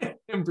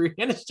 And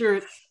Brianna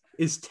Stewart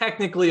is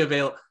technically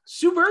available.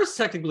 Super is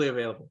technically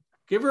available.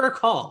 Give her a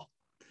call.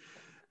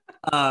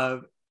 I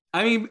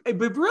mean,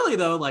 but really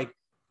though, like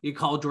you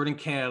call Jordan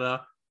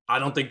Canada. I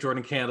don't think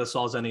Jordan Canada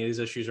solves any of these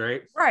issues,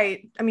 right?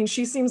 Right. I mean,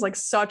 she seems like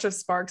such a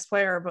Sparks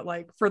player, but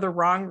like for the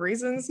wrong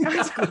reasons.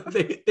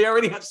 They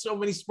already have so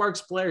many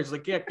Sparks players. They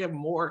can't get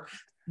more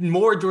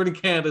Jordan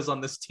Canadas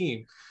on this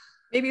team.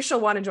 Maybe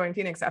she'll want to join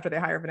Phoenix after they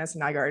hire Vanessa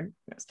Nygaard.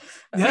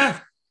 Yeah.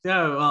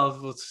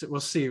 Well, we'll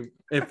see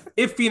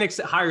if Phoenix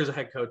hires a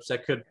head coach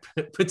that could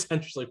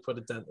potentially put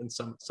a dent in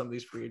some of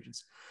these free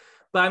agents.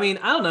 But I mean,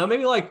 I don't know.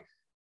 Maybe like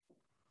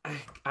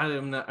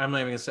I'm not even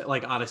gonna say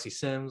like Odyssey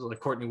Sims,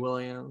 like Courtney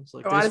Williams.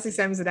 Like Odyssey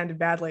Sims had ended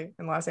badly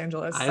in Los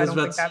Angeles. I don't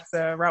think that's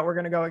the route we're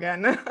gonna go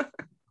again.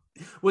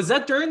 Was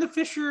that during the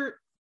Fisher?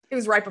 It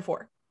was right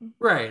before.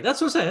 Right. That's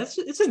what I'm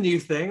saying. It's a new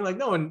thing. Like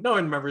no one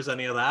remembers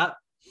any of that.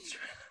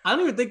 I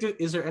don't even think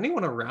is there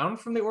anyone around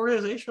from the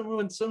organization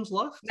when Sims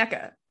left?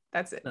 NECA.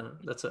 That's it. No,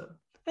 that's it.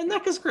 And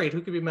NECA's great.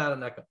 Who could be mad at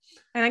NECA?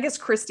 And I guess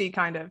Christy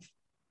kind of.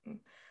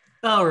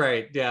 Oh,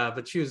 right. Yeah.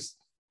 But she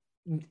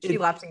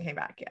left and came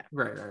back. Yeah.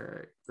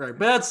 Right.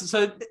 But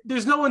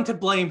there's no one to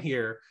blame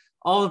here.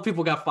 All the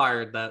people got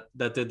fired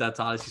that did that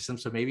to Odyssey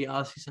Sims. So maybe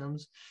Odyssey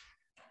Sims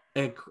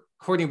and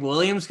Courtney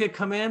Williams could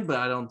come in, but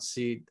I don't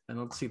see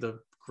the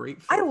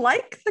great fit. I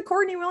like the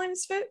Courtney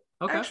Williams fit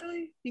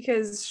actually,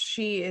 because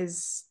she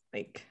is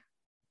like,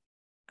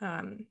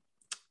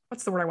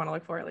 what's the word I want to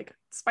look for? Like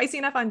spicy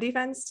enough on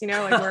defense,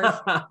 like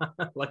where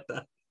like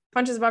that.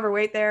 Punches above her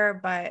weight there,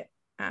 but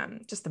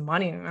just the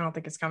money, I don't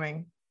think it's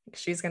coming.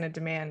 She's going to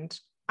demand.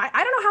 I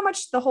don't know how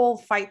much the whole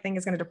fight thing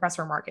is going to depress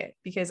her market,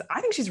 because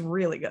I think she's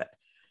really good.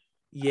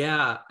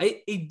 Yeah,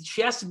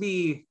 she has to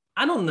be.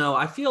 I don't know.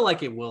 I feel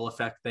like it will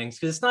affect things,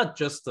 because it's not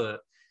just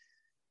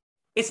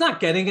it's not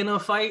getting in a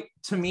fight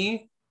to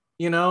me.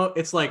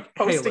 It's like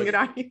posting it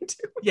on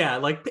YouTube. Yeah,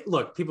 like,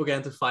 look, people get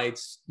into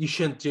fights. You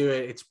shouldn't do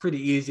it. It's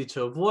pretty easy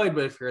to avoid,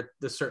 but if you're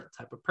the certain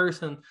type of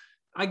person,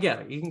 I get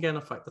it. You can get in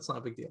a fight. That's not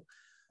a big deal.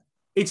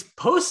 It's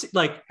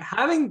like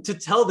having to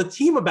tell the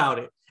team about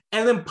it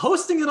and then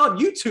posting it on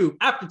YouTube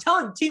after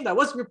telling the team that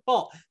wasn't your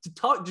fault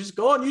just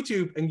go on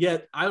YouTube and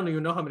get, I don't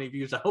even know how many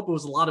views. I hope it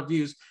was a lot of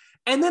views,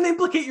 and then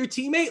implicate your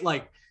teammate.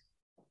 Like,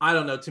 I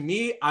don't know. To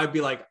me, I'd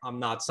be like, I'm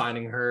not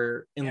signing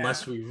her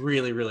unless we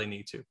really, really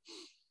need to.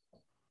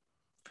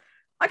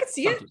 I could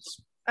see it.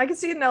 I could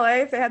see it in LA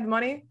if they had the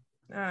money,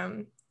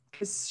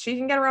 because she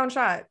can get her own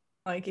shot.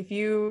 Like,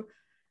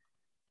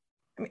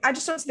 I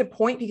just don't see the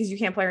point, because you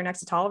can't play her next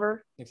to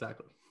Tolliver.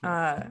 Exactly.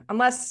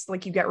 Unless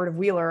like you get rid of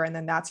Wheeler and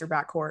then that's your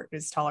backcourt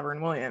is Tolliver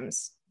and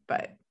Williams.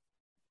 But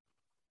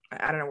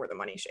I don't know where the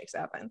money shakes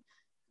out then.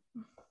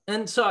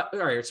 And so, all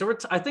right. So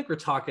I think we're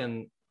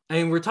talking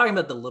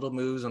about the little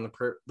moves on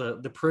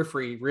the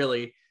periphery,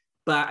 really.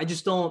 But I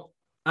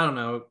don't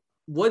know.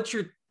 What's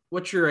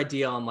your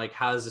idea on like,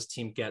 how does this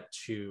team get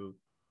to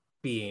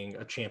being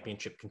a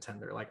championship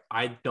contender? Like,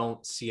 I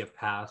don't see a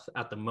path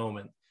at the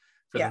moment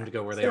for them to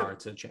go where they are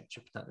to a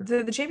championship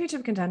contender. The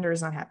championship contender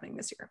is not happening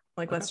this year.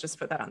 Like, okay. Let's just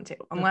put that on the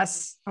table.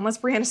 Unless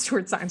Brianna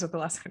Stewart signs with the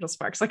Los Angeles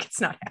Sparks, like,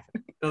 it's not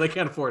happening. No, they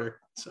can't afford her.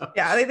 So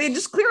yeah, they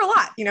just clear a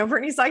lot.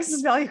 Brittany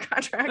Sykes' value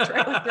contract,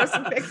 right? Like, throw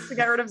some picks to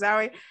get rid of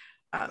Zowie.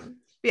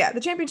 Yeah,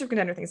 the championship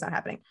contender thing is not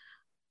happening.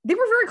 They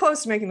were very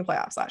close to making the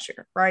playoffs last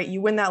year, right?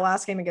 You win that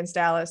last game against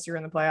Dallas, you're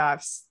in the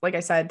playoffs. Like I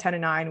said,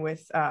 10-9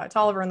 with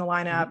Tolliver in the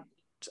lineup.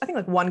 Mm-hmm. I think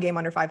like one game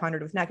under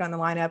 500 with Neck on the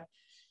lineup.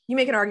 You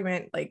make an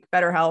argument like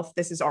better health.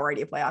 This is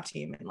already a playoff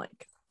team, and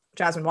like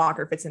Jasmine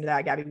Walker fits into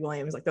that. Gabby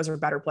Williams, like those are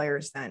better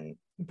players than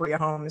Bria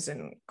Holmes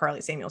and Carly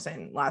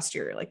Samuelson last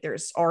year. Like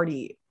there's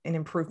already an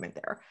improvement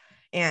there.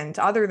 And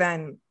other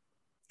than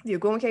the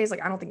Ogwumike case,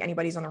 like I don't think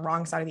anybody's on the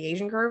wrong side of the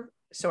Asian curve.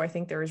 So I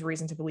think there is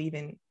reason to believe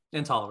in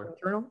Tolliver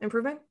internal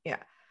improvement. Yeah.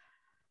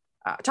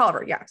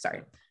 Tolliver. Yeah.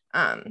 Sorry.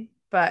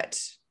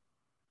 But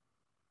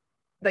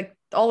like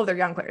all of their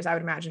young players, I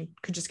would imagine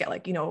could just get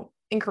like,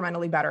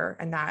 incrementally better.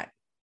 And that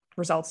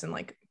results in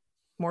like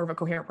more of a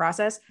coherent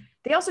process.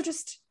 They also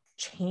just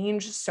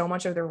changed so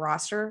much of their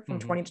roster from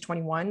 20 to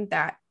 21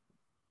 that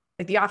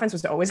like the offense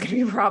was always going to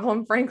be a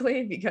problem,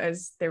 frankly,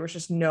 because there was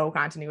just no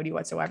continuity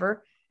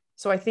whatsoever.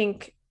 So I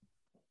think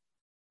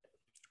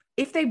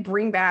if they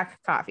bring back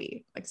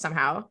Coffee, like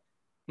somehow,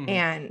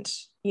 and,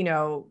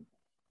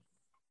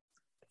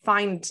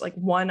 find like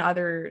one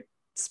other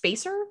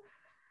spacer,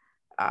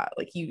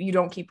 like you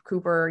don't keep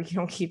Cooper, you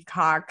don't keep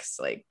Cox,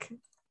 like,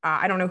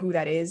 I don't know who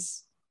that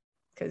is,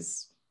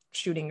 because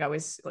shooting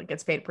always like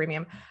gets paid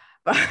premium,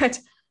 but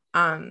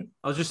I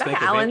was just Becca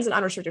thinking Allen's an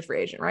unrestricted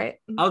free agent, right?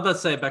 I was about to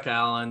say Becca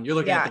Allen. You're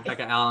looking at the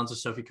Becca Allens of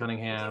Sophie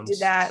Cunningham. Did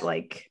that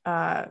like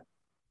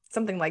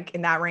something like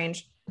in that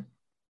range.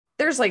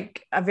 There's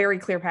like a very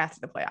clear path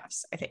to the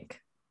playoffs, I think,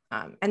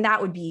 and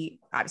that would be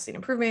obviously an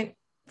improvement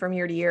from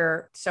year to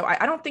year. So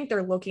I don't think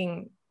they're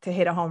looking to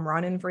hit a home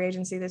run in free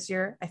agency this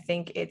year. I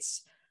think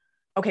it's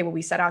okay. Well,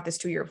 we set out this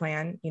 2-year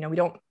plan. We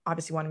don't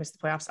obviously want to miss the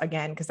playoffs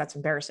again because that's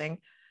embarrassing.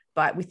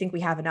 But we think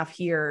we have enough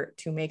here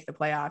to make the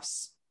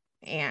playoffs.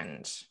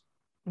 And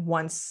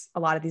once a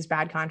lot of these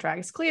bad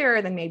contracts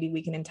clear, then maybe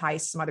we can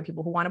entice some other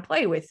people who want to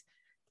play with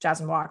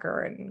Jasmine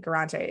Walker and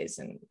Garantes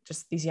and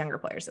just these younger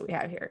players that we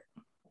have here.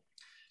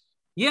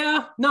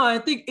 Yeah, no, I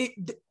think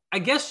I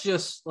guess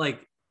just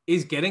like,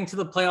 is getting to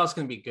the playoffs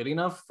going to be good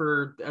enough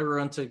for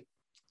everyone to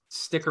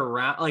stick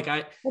around?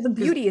 Well, the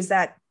beauty is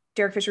that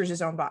Derek Fisher is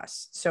his own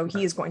boss. So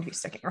he is going to be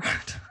sticking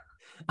around.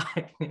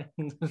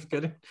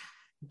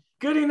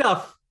 Good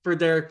enough for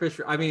Derek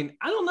Fisher. I mean,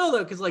 I don't know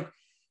though, because like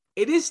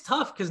it is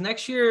tough because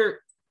next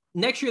year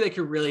they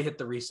could really hit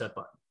the reset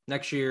button.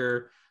 Next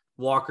year,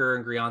 Walker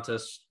and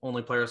Griantes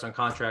only players on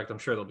contract. I'm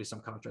sure there'll be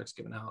some contracts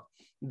given out.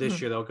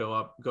 This year they'll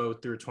go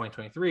through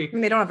 2023.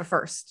 And they don't have a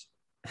first.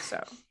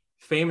 So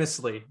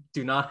famously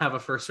do not have a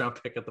first round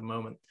pick at the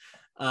moment.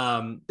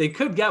 They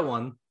could get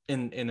one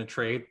in a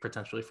trade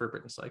potentially for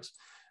Brittany Sykes.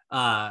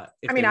 I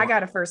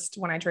got a first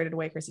when I traded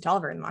away Chrissy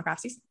Tolliver in the mock-off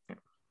season. Yeah.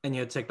 And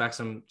you had to take back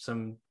some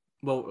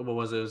what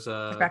was it? It was,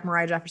 back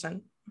Mariah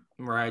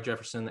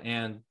Jefferson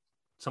and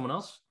someone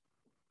else.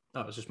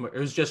 Oh, it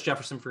was just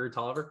Jefferson for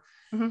Tolliver.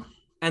 Mm-hmm.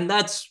 And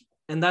that's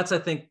I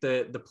think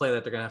the play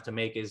that they're gonna have to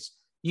make is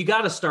you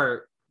got to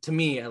start, to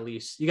me at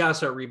least, you got to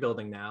start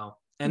rebuilding now.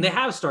 And they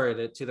have started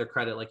it, to their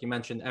credit. Like you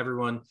mentioned,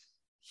 everyone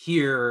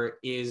here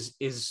is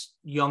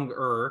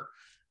younger.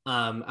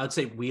 I would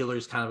say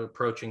Wheeler's kind of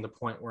approaching the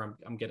point where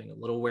I'm getting a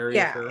little wary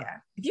of her. Yeah.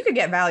 If you could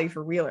get value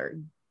for Wheeler,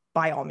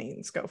 by all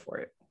means, go for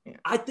it. Yeah.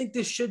 I think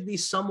this should be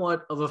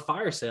somewhat of a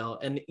fire sale.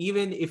 And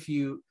even if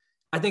you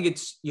I think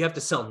you have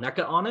to sell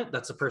NECA on it.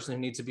 That's the person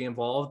who needs to be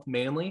involved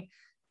mainly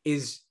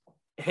is,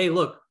 hey,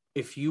 look,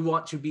 if you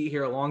want to be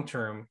here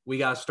long-term, we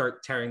got to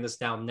start tearing this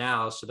down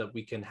now so that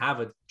we can have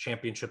a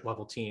championship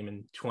level team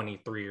in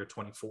 23 or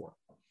 24.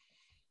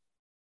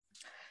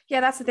 Yeah,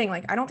 that's the thing.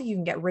 Like, I don't think you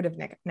can get rid of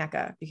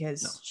NECA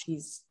because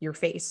she's your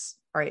face,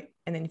 right?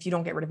 And then if you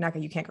don't get rid of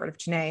NECA, you can't get rid of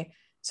Janae.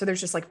 So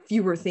there's just like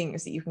fewer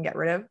things that you can get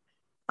rid of.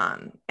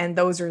 And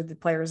those are the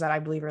players that I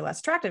believe are less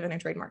attractive in a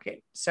trade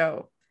market.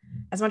 So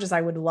as much as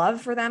I would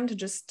love for them to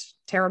just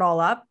tear it all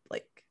up,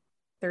 like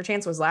their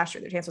chance was last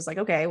year. Their chance was like,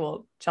 okay,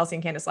 well, Chelsea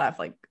and Candace left.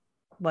 Like,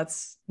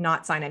 let's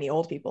not sign any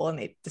old people. And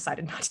they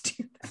decided not to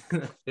do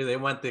that. They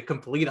went the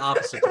complete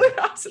opposite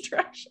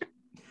direction.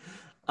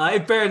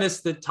 In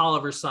fairness, that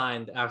Tolliver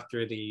signed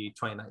after the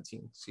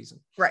 2019 season.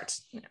 Right.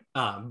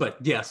 Yeah. But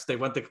yes, they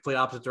went the complete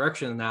opposite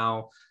direction.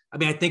 Now, I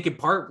mean, I think in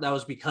part that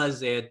was because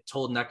they had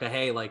told NECA,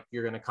 hey, like,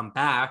 you're going to come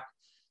back.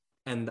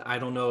 And I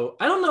don't know.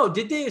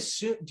 Did they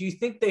assume, do you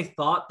think they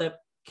thought that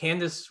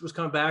Candace was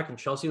coming back and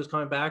Chelsea was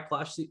coming back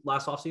last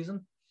off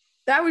season?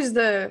 That was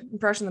the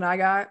impression that I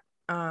got.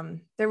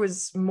 There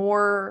was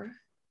more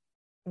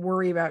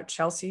worry about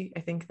Chelsea, I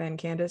think, than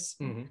Candace.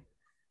 Mm-hmm.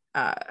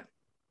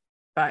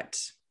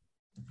 But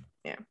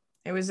yeah,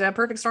 it was a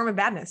perfect storm of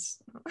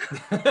badness.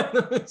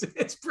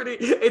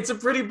 It's a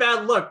pretty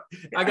bad look.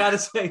 Yeah. I gotta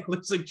say, it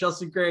looks like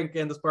Chelsea Gray and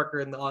Candace Parker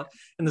in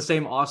the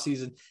same off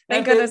season.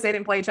 Thank goodness they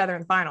didn't play each other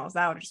in the finals.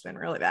 That would have just been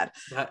really bad.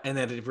 And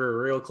then we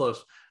were real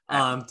close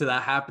to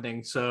that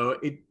happening. So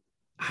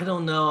I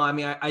don't know. I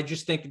mean, I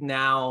just think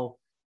now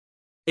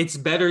it's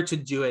better to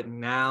do it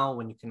now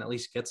when you can at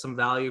least get some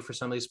value for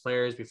some of these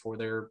players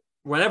before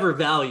whatever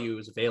value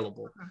is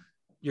available.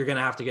 You're going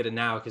to have to get it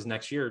now because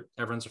next year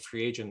everyone's a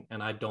free agent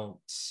and I don't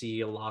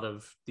see a lot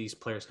of these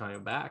players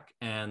coming back.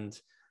 And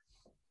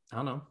I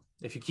don't know,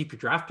 if you keep your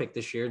draft pick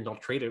this year and don't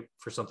trade it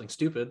for something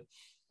stupid,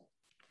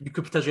 you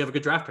could potentially have a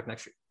good draft pick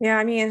next year. Yeah.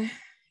 I mean,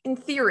 in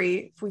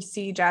theory, if we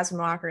see Jasmine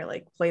Walker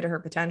like play to her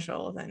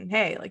potential, then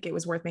hey, like it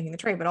was worth making the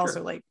trade, but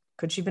also like,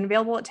 could she have been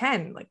available at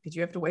 10? Like, did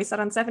you have to waste that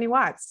on Stephanie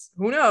Watts?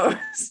 Who knows?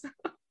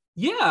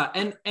 Yeah.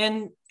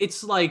 And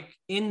it's like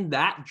in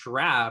that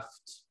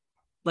draft,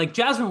 like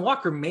Jasmine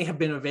Walker may have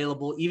been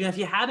available even if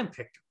you hadn't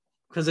picked her,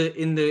 because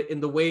in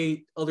the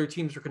way other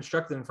teams are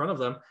constructed in front of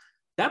them,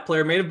 that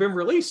player may have been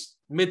released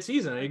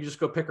mid-season and you can just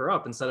go pick her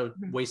up instead of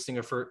wasting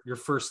your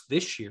first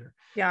this year.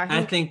 Yeah,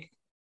 I think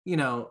you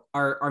know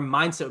our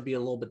mindset would be a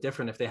little bit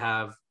different if they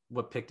have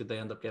what pick did they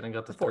end up getting?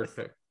 Got the third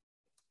pick.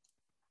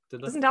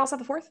 Doesn't Dallas have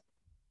the fourth?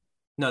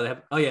 No, they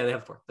have. Oh yeah, they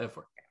have fourth.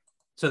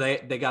 So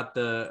they got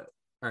the.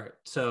 All right.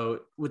 So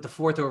with the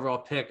fourth overall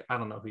pick, I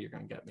don't know who you're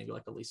going to get. Maybe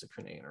like Elisa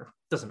Cunane or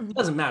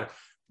doesn't matter.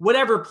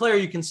 Whatever player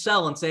you can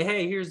sell and say,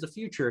 hey, here's the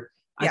future.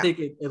 I think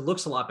it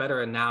looks a lot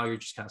better. And now you're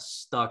just kind of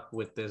stuck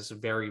with this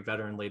very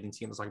veteran laden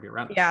team that's not going to be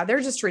around. Yeah. They're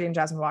just treating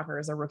Jasmine Walker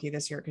as a rookie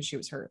this year because she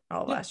was hurt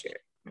all last year.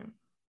 Yeah.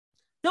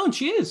 No, and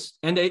she is.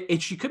 And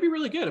she could be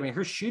really good. I mean,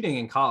 her shooting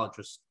in college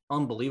was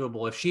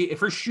unbelievable. If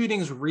her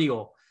shooting's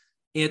real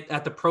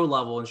at the pro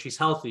level and she's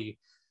healthy,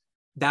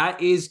 that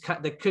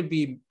could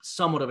be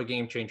somewhat of a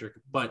game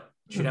changer, but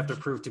she'd have to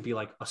prove to be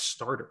like a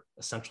starter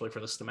essentially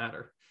for this to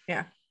matter.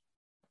 Yeah.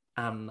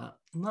 I'm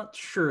not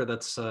sure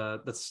that's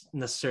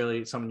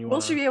necessarily something you want.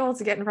 Will she be able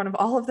to get in front of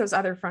all of those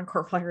other front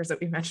court players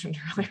that we mentioned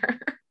earlier?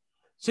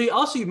 So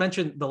you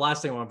mentioned the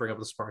last thing I want to bring up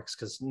with the Sparks,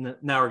 because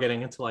now we're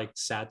getting into like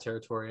sad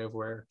territory of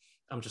where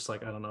I'm just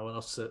like, I don't know what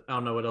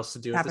else to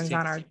do. Happens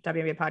on our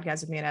WNBA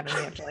podcast with me and Evan.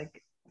 We have to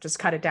like just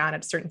cut it down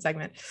at a certain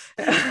segment.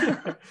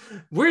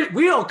 We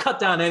don't cut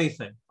down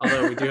anything,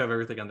 although we do have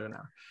everything under an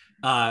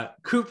hour.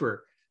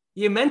 Cooper,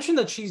 you mentioned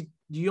that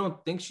you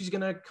don't think she's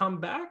going to come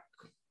back?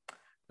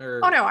 Or...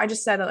 Oh no, I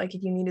just said that like,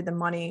 if you needed the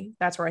money,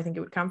 that's where I think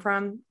it would come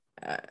from.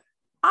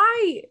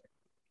 I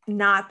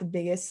not the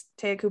biggest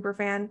Taya Cooper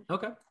fan.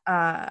 Okay.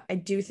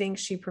 I do think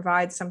she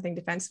provides something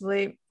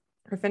defensively.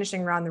 Her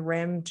finishing around the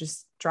rim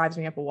just drives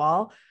me up a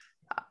wall.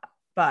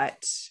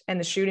 And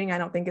the shooting I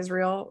don't think is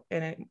real.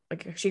 And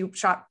she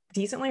shot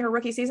decently her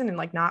rookie season and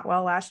like not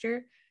well last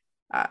year.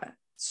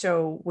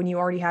 So when you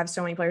already have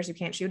so many players who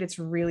can't shoot, it's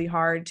really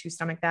hard to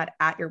stomach that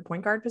at your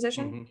point guard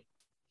position. Mm-hmm.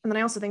 And then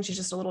I also think she's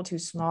just a little too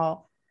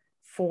small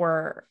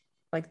for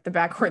like the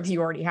backcourt that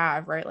you already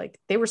have, right? Like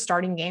they were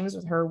starting games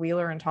with her,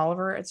 Wheeler, and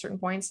Tolliver at certain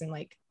points, and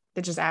like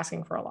they're just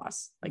asking for a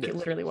loss. Like it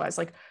literally was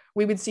like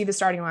we would see the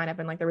starting lineup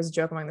and like there was a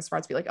joke among the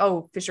Sparks be like,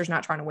 oh, Fisher's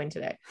not trying to win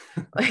today.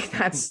 Like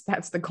that's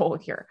the goal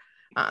here.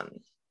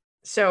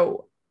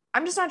 So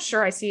I'm just not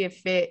sure I see a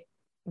fit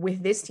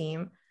with this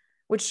team,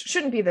 which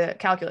shouldn't be the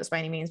calculus by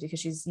any means because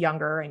she's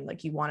younger and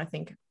like you want to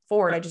think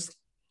forward.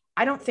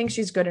 I don't think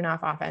she's good enough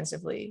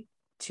offensively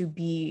to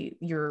be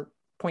your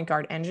point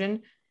guard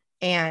engine.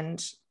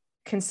 And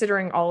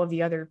considering all of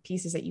the other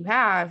pieces that you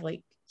have,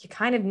 like you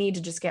kind of need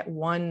to just get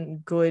one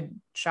good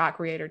shot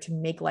creator to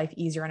make life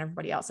easier on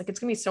everybody else. Like it's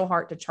gonna be so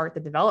hard to chart the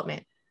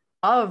development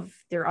of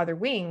their other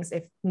wings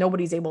if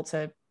nobody's able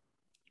to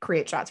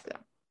create shots for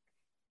them.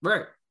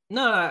 Right.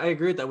 No, I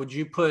agree with that. Would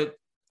you put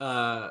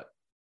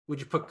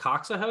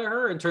Cox ahead of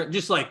her in turn?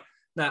 Just like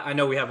Now, I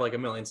know we have like a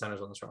million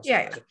centers on this roster.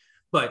 Yeah.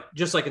 But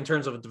just like in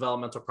terms of a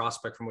developmental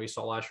prospect from what you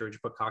saw last year, would you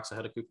put Cox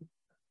ahead of Cooper?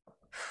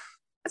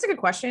 That's a good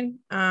question.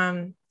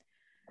 I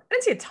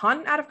didn't see a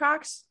ton out of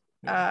Cox.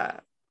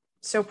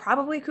 So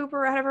probably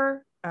Cooper ahead of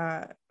her.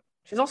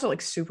 She's also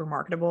like super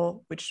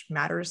marketable, which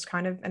matters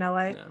kind of in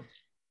LA.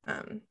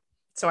 Yeah.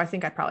 So I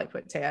think I'd probably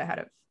put Taya ahead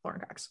of Lauren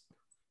Cox.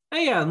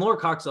 And Laura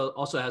Cox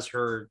also has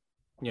her,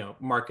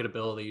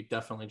 marketability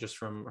definitely just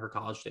from her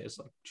college days.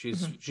 Like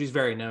she's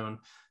very known.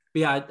 But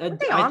yeah, were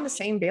they on the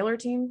same Baylor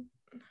team?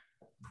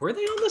 Were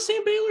they on the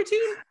same Baylor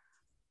team?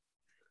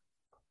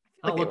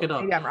 I'll look it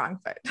up. Maybe I'm wrong,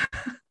 but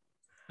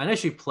I know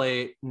she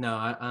played. No,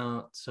 I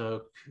don't.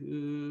 So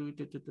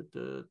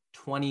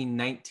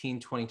 2019,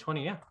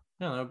 2020. Yeah,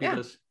 no, that would be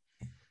those.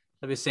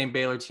 That'd be the same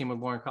Baylor team with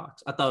Lauren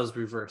Cox. I thought it was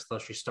reversed. Though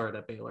she started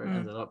at Baylor and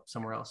ended up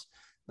somewhere else.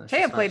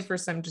 Taya played for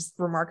some just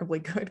remarkably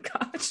good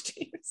college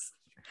teams.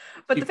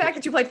 But the fact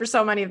that you played for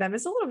so many of them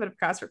is a little bit of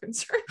cause for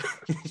concern.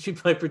 She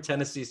played for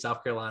Tennessee,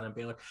 South Carolina, and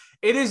Baylor.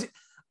 It is.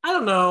 I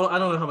don't know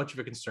how much of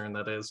a concern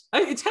that is.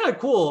 It's kind of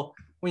cool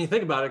when you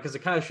think about it because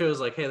it kind of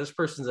shows like, hey, this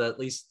person's at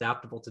least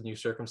adaptable to new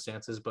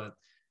circumstances. But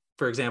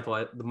for example,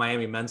 the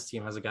Miami men's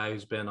team has a guy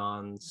who's been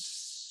on.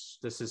 This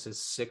is his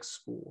sixth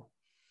school.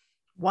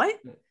 What?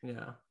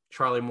 Yeah,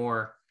 Charlie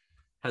Moore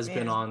has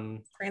been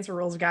on. Transfer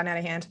rules have gotten out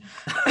of hand.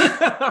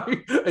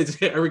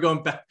 Are we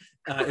going back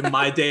in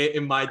my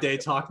day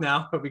talk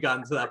now? Have we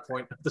gotten to that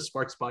point of the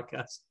Sparks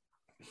podcast?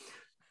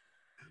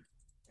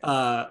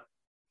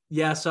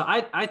 Yeah, so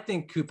I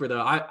think Cooper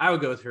though I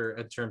would go with her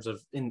in terms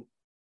of in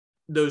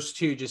those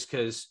two just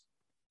because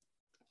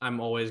I'm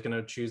always going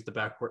to choose the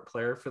backcourt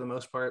player for the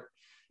most part.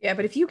 Yeah,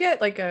 but if you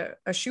get like a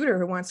shooter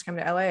who wants to come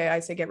to LA,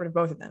 I'd say get rid of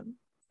both of them.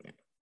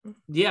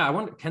 Yeah, I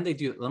wonder can they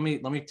do? Let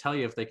me tell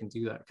you if they can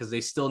do that because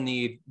they still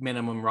need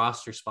minimum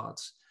roster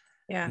spots.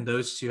 Yeah, and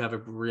those two have a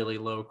really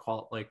low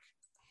quality. Like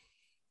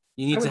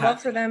you need I would to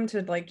love for them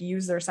to like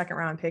use their second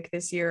round pick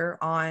this year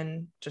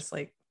on just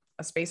like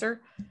a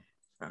spacer.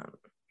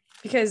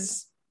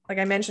 Because like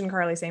I mentioned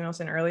Carly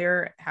Samuelson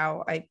earlier,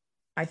 how I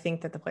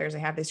think that the players they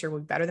have this year will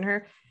be better than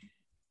her.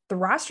 The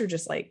roster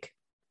just like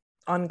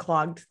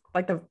unclogged,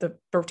 like the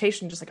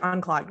rotation just like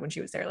unclogged when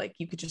she was there. Like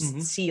you could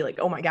just see like,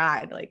 oh my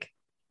God, like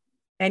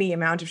any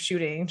amount of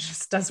shooting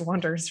just does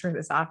wonders for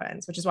this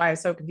offense, which is why I was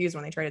so confused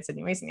when they traded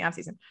Sydney Wace in the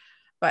offseason.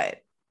 But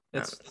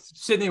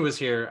Sydney was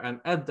here and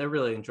I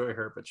really enjoy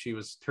her, but she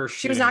was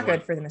not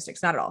good for the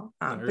Mystics, not at all.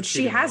 But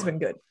she has been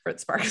good for the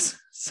Sparks.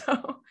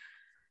 So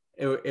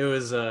it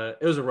was a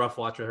rough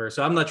watch with her.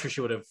 So I'm not sure she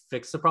would have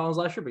fixed the problems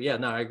last year, but yeah,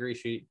 no, I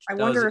agree. I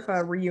wonder if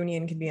a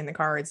reunion can be in the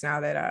cards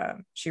now that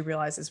she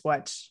realizes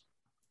what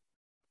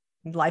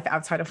life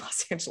outside of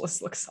Los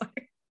Angeles looks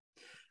like.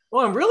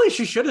 Well, and really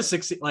she should have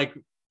succeeded. Like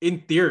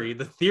in theory,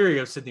 the theory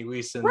of Sydney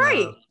Weiss.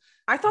 Right.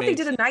 I thought they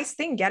did a nice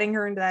thing getting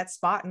her into that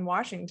spot in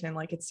Washington.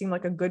 Like it seemed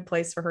like a good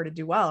place for her to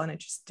do well, and it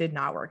just did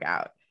not work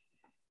out.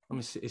 Let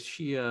me see. Is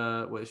she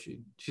what is she?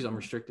 She's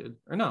unrestricted.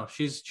 Or no,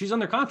 she's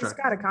under contract.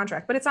 She's got a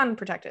contract, but it's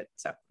unprotected.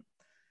 So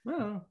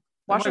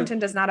Washington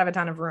does not have a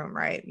ton of room,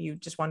 right? You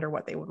just wonder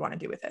what they would want to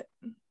do with it.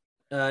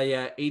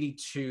 Yeah,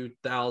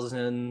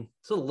 82,000.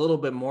 It's a little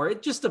bit more.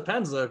 It just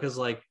depends though, because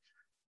like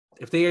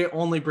if they are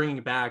only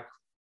bringing back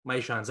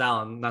Maishan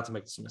Allen, not to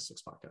make this a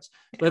Mystics podcast,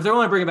 but if they're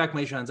only bringing back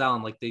Maishan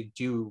Allen, like they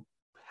do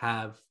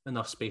have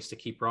enough space to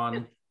keep her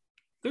on.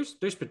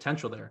 There's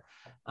potential there.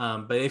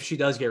 But if she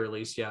does get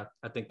released, yeah,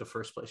 I think the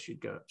first place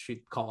she'd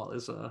call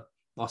is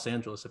Los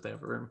Angeles if they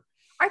have room.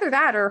 Either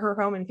that or her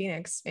home in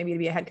Phoenix, maybe to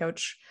be a head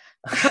coach.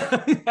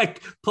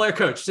 Like player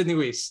coach, Sydney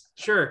Weiss.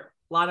 Sure.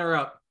 Line her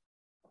up.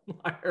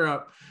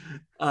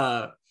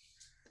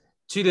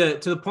 To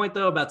the point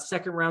though about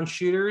second round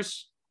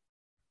shooters,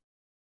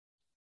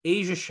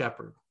 Asia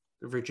Shepherd,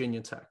 Virginia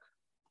Tech.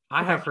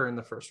 I have her in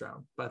the first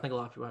round, but I think a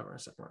lot of people have her in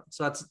the second round.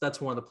 So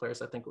that's one of the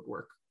players I think would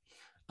work.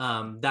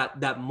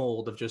 That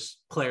mold of just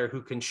player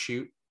who can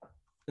shoot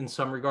in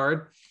some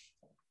regard,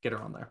 get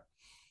her on there.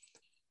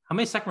 How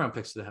many second round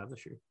picks do they have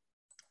this year?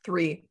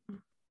 3.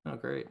 Oh,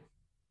 great.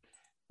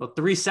 Well,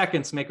 3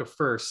 seconds make a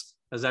first,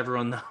 as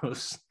everyone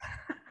knows.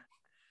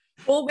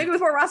 Well, maybe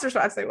with more roster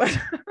spots they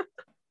would.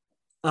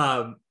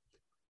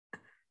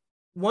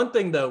 One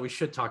thing though we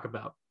should talk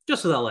about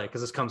just with LA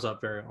because this comes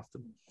up very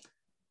often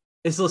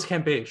is Liz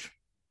Cambage.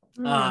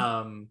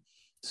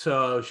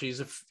 So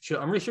she's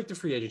unrestricted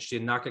free agent. She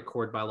did not get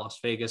cored by Las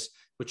Vegas,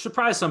 which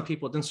surprised some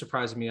people. It didn't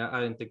surprise me. I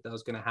didn't think that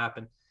was going to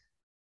happen.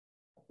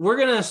 We're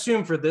going to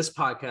assume for this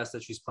podcast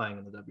that she's playing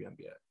in the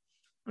WNBA.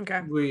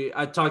 Okay.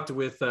 I talked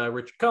with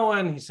Richard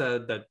Cohen. He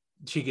said that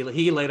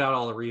he laid out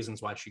all the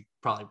reasons why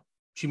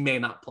she may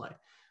not play.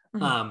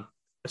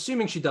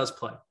 Assuming she does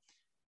play,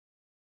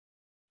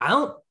 I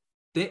don't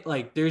think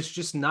like there's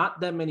just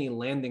not that many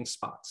landing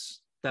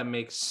spots that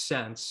make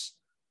sense.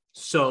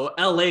 So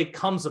LA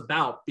comes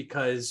about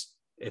because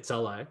it's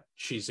LA.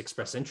 She's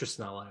expressed interest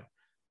in LA.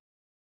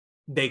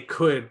 They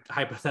could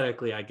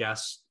hypothetically, I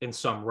guess, in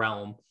some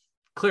realm,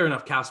 clear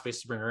enough cap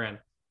space to bring her in.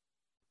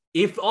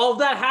 If all of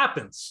that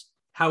happens,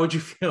 how would you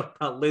feel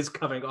about Liz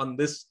coming on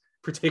this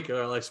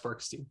particular LA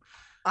Sparks team?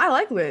 I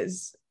like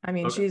Liz. I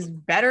mean, Okay. she's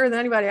better than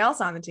anybody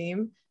else on the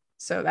team.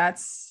 So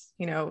that's,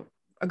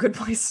 a good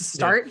place to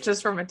start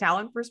just from a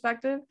talent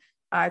perspective.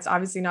 It's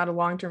obviously not a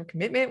long-term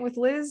commitment with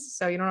Liz.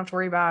 So you don't have to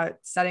worry about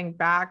setting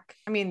back.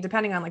 I mean,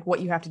 depending on like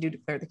what you have to do to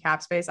clear the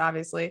cap space,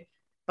 obviously,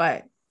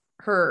 but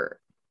her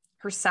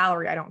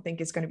salary, I don't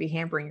think is going to be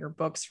hampering your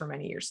books for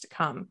many years to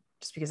come,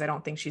 just because I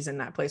don't think she's in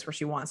that place where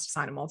she wants to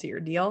sign a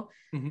multi-year deal.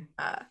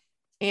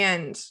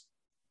 And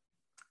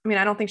I mean,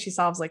 I don't think she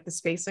solves like the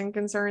spacing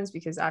concerns,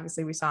 because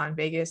obviously we saw in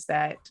Vegas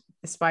that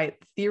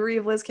despite the theory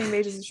of Liz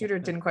Cambage as a shooter,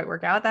 it didn't quite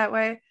work out that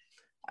way.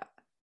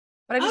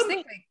 But I just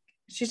think like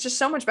she's just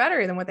so much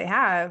better than what they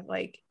have.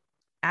 Like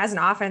as an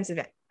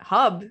offensive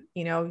hub,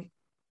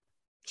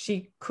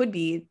 she could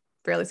be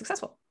fairly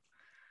successful.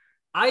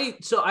 I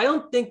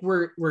don't think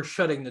we're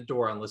shutting the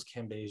door on Liz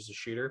Cambage as a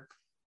shooter,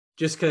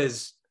 just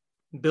because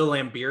Bill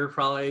Lambier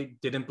probably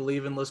didn't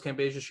believe in Liz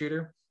Cambage as a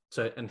shooter.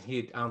 So, and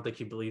I don't think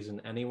he believes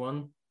in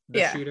anyone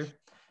that's a shooter.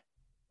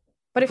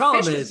 But if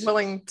Fish is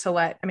willing to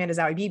let Amanda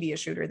Zahui be a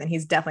shooter, then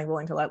he's definitely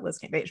willing to let Liz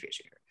Cambage be a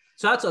shooter.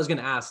 So that's what I was going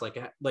to ask.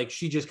 Like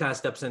she just kind of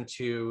steps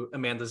into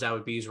Amanda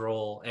Zahui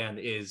role and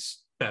is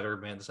better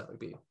Amanda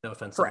Zahui. No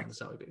offense to Amanda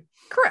Zahui.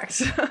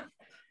 Correct.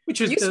 Which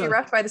is used to be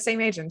reffed by the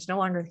same agent, no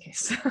longer the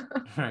case.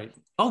 Right.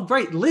 Oh,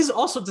 right. Liz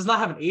also does not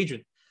have an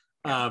agent.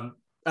 I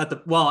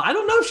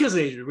don't know if she has an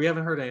agent. We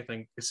haven't heard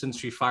anything since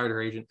she fired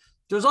her agent.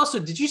 There's also,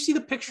 did you see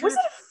the picture? Was it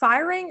a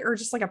firing or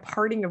just like a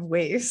parting of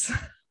ways?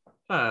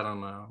 I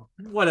don't know.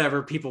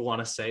 Whatever people want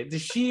to say.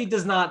 She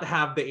does not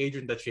have the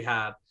agent that she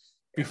had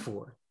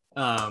before.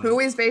 Who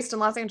is based in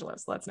Los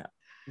Angeles? Let's know.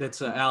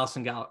 That's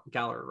Allison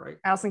Galler, right?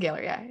 Allison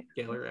Galler, yeah.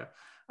 Galler,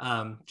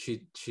 yeah.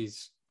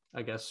 She's,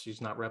 I guess she's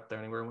not rep there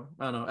anywhere.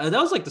 I don't know.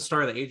 That was like the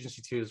start of the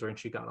agency too, is when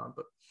she got on.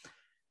 But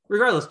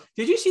regardless,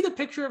 did you see the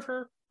picture of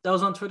her that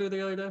was on Twitter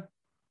the other day?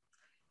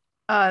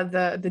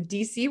 The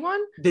DC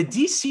one? The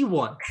DC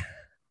one.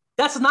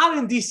 That's not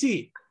in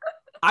DC.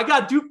 I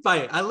got duped by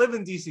it. I live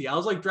in DC. I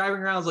was like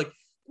driving around. I was like,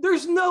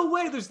 there's no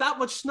way there's that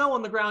much snow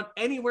on the ground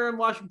anywhere in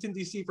Washington,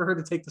 DC for her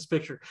to take this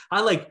picture.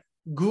 I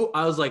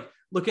was like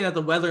looking at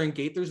the weather in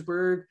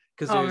Gaithersburg,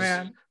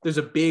 because there's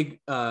a big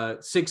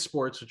Six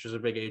Sports, which is a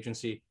big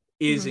agency,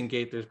 is in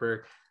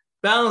Gaithersburg.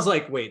 But I was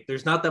like, wait,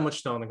 there's not that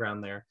much snow on the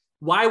ground there.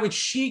 Why would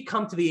she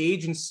come to the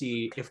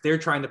agency if they're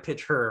trying to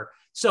pitch her?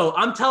 So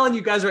I'm telling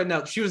you guys right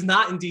now, she was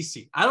not in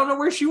DC. I don't know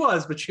where she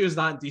was, but she was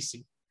not in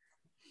DC.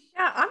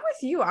 Yeah, I'm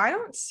with you. I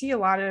don't see a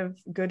lot of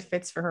good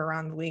fits for her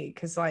around the league,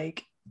 because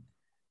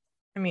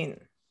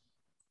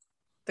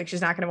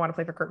she's not going to want to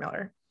play for Kurt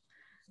Miller.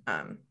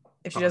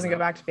 If she doesn't go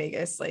back to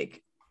Vegas,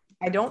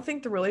 I don't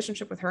think the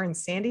relationship with her and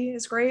Sandy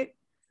is great.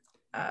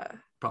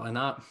 Probably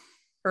not.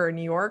 Or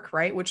New York,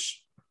 right?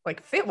 Which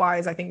fit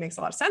wise, I think makes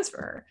a lot of sense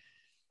for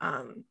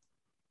her.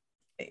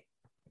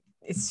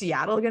 Is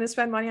Seattle going to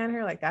spend money on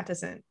her? That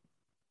doesn't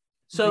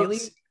really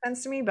make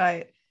sense to me,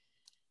 but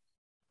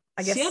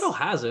I guess Seattle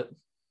has it.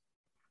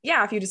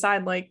 Yeah, if you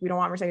decide we don't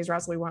want Mercedes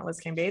Russell, we want Liz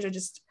Cambage, I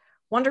just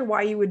wonder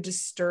why you would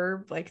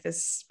disturb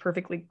this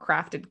perfectly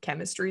crafted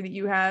chemistry that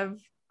you have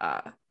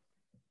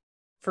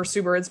for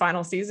Sue Bird's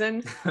final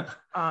season.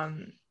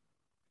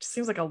 Just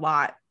seems like a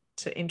lot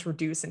to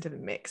introduce into the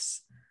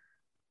mix.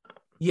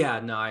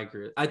 Yeah, no, I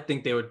agree. I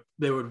think they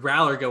would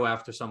rather go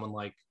after someone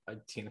like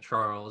Tina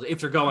Charles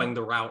if they're going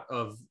the route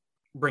of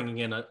bringing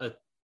in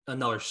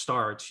another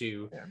star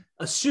to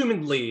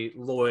assumedly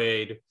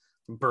Lloyd,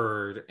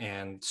 Bird,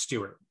 and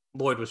Stewart.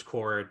 Lloyd was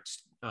core.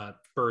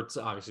 Bird's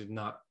obviously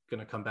not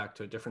going to come back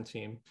to a different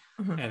team,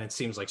 and it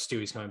seems like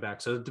Stewie's coming back.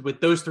 So with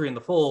those three in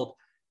the fold,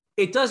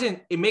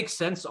 it makes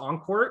sense on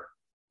court,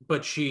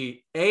 but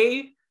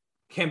Cambage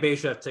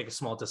should have to take a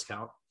small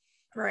discount.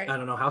 Right. I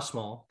don't know how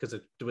small, because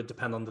it would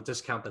depend on the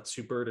discount that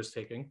Sue Bird is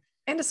taking.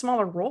 And a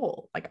smaller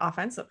role,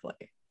 offensively.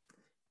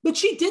 But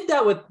she did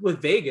that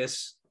with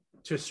Vegas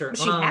to a certain.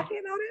 Was she happy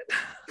about it?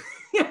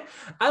 Yeah,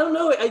 I don't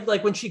know.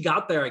 When she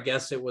got there, I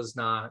guess it was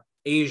not.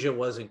 Asia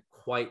wasn't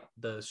quite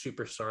the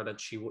superstar that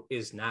she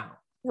is now.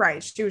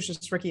 Right. She was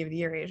just Rookie of the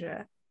Year,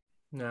 Asia.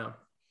 No.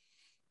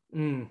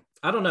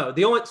 I don't know.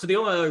 The only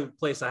other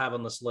place I have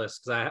on this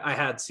list, because I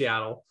had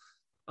Seattle,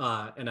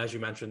 and as you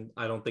mentioned,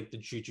 I don't think the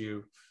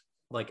juju,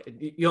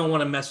 you don't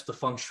want to mess with the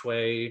feng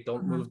shui.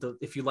 Don't move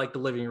if you like the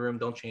living room,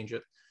 don't change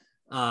it.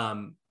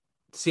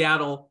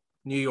 Seattle,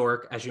 New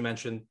York, as you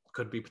mentioned,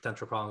 could be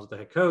potential problems with the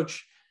head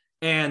coach.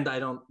 And I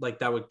don't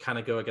that would kind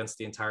of go against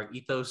the entire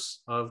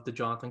ethos of the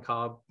Jonathan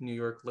Cobb New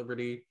York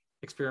Liberty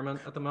experiment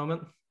at the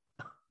moment.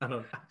 I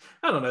don't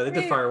know. They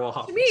did firewall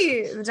hop. To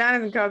me, the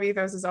Jonathan Cobb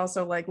ethos is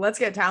also let's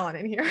get talent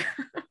in here.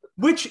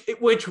 which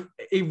it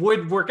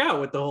would work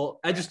out with the whole.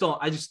 I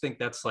just think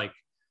that's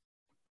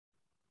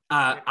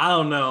I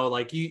don't know.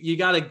 You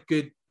got a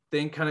good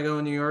thing kind of going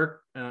in New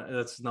York.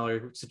 That's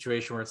another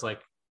situation where it's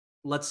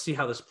let's see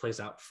how this plays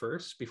out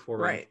first before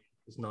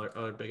there's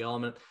another big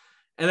element.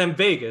 And then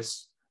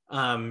Vegas.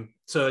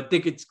 So I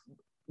think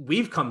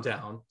we've come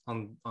down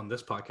on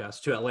this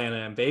podcast to Atlanta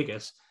and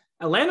Vegas.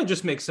 Atlanta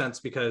just makes sense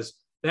because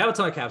they have a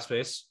ton of cap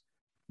space.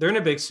 They're in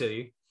a big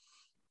city.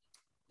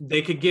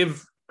 They could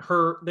give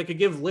they could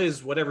give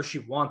Liz whatever she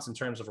wants in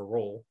terms of a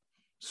role.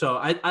 So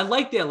I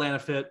like the Atlanta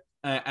fit.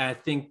 I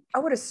think I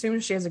would assume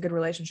she has a good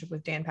relationship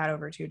with Dan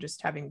Padover too,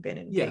 just having been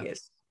in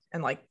Vegas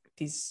and like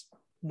these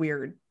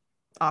weird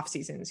off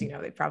seasons,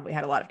 they've probably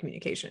had a lot of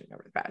communication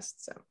over the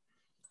past. So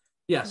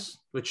yes,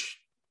 which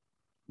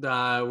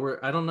I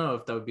don't know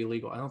if that would be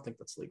legal. I don't think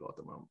that's legal at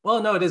the moment.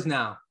 Well, no, it is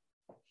now.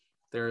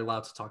 They're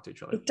allowed to talk to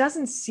each other. It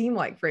doesn't seem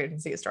like free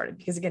agency has started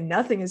because again,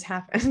 nothing has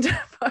happened,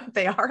 but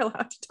they are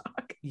allowed to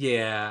talk.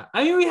 Yeah,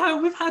 I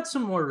mean, we've had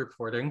some more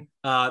reporting.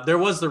 There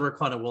was the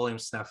Raquana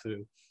Williams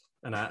snafu,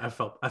 and I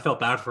felt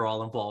bad for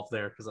all involved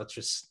there because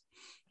it's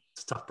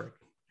a tough break.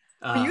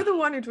 Are you the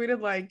one who tweeted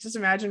like, just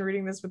imagine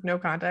reading this with no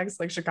context?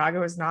 Like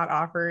Chicago has not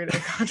offered a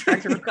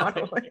contract to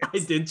Raquana Williams. I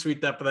did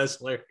tweet that, but that's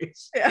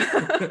hilarious.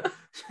 Yeah.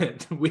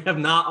 We have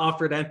not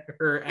offered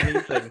her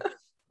anything.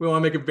 We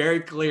want to make it very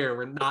clear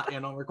we're not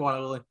in on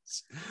Raquana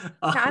Williams.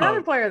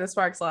 Another player the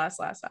Sparks last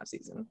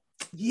offseason.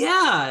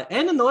 Yeah,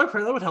 and another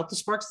player that would help the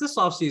Sparks this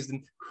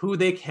offseason, who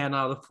they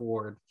cannot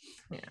afford.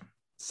 Yeah.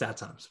 Sad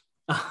times.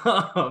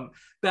 The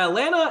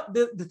Atlanta,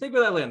 the thing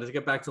with Atlanta, to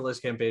get back to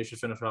Liz campaign, to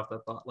finish off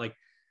that thought, like,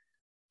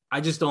 I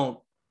just don't,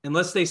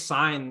 unless they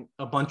sign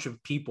a bunch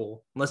of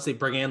people, unless they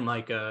bring in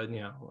like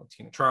Tina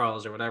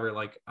Charles or whatever,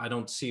 like I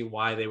don't see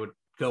why they would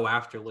go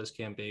after Liz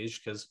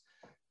Cambage because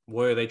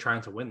what are they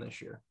trying to win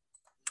this year?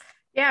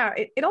 Yeah,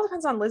 it all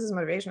depends on Liz's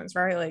motivations,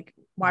 right? Like,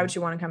 why would she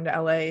want to come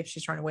to LA if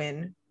she's trying to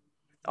win?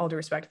 All due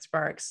respect to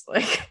Sparks.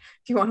 Like,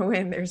 if you want to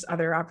win, there's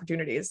other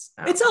opportunities.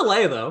 It's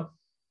LA though.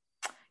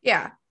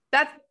 Yeah,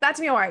 that's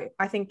me why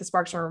I think the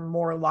Sparks are a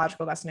more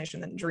logical destination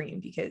than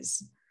Dream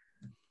because,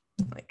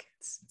 like,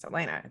 it's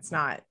Atlanta. It's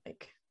not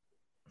like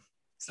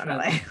it's not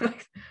LA. Like,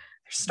 there's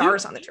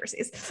stars on the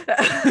jerseys.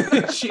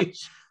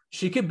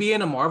 she could be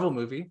in a Marvel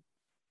movie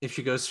if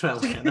she goes to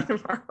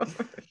Atlanta.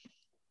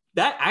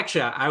 That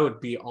actually, I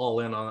would be all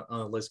in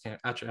on Liz Camp.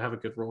 Actually, I have a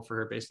good role for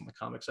her based on the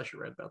comics. I should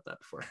read about that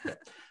before.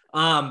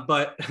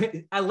 But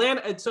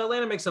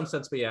Atlanta makes some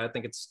sense. But yeah, I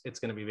think it's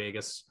going to be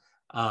Vegas,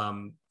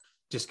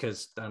 just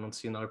because I don't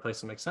see another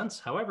place that makes sense.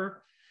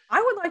 However,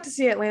 I would like to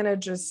see Atlanta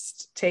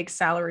just take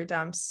salary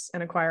dumps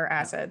and acquire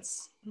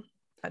assets.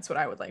 That's what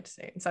I would like to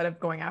see instead of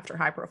going after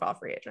high-profile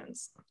free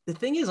agents. The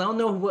thing is, I don't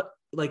know who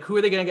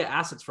are they going to get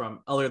assets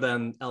from other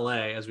than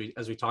LA, as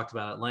we talked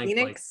about at length.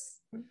 Phoenix.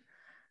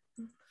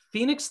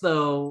 Phoenix,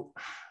 though,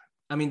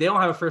 I mean, they don't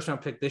have a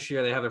first-round pick this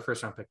year. They have their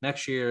first-round pick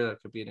next year. That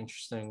could be an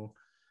interesting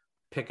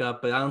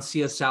pickup, but I don't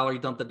see a salary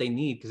dump that they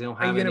need because they don't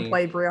have any. Are you going to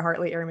play Bria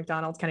Hartley, Aaron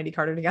McDonald, Kennedy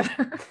Carter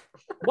together?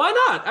 Why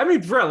not? I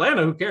mean, for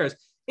Atlanta, who cares?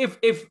 I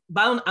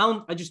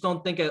just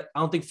don't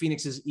think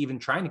Phoenix is even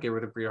trying to get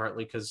rid of Bria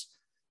Hartley because,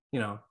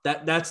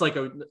 that's like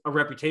a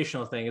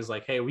reputational thing is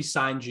like, hey, we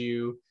signed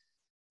you.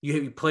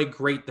 You played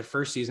great the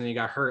first season. You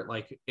got hurt.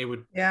 Like it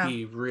would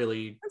be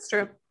really. That's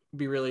true.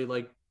 Be really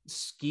like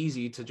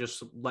skeezy to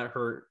just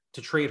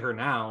trade her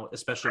now,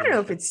 especially. I don't know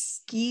if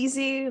it's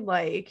skeezy,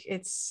 like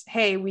it's,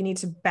 hey, we need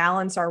to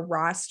balance our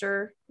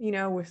roster,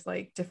 with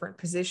like different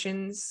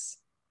positions.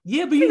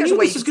 Yeah, but you knew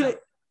this was gonna.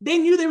 They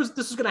knew this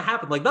was gonna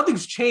happen. Like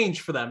nothing's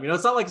changed for them.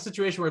 It's not like a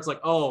situation where it's like,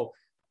 oh,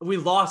 we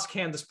lost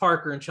Candace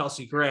Parker and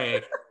Chelsea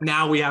Gray.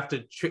 Now we have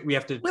to. We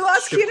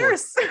lost Key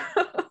Nurse.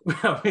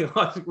 we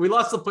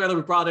lost the player that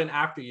we brought in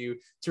after you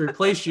to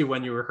replace you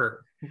when you were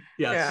hurt.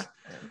 Yes.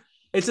 Yeah.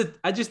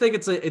 I just think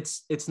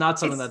it's not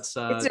something that's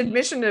it's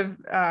admission of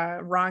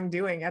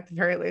wrongdoing at the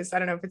very least. I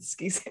don't know if it's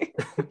skeezing.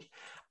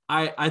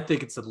 I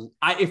think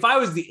if I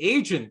was the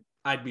agent,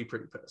 I'd be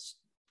pretty pissed.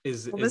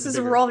 This is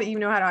a role that you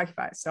know how to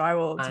occupy, so I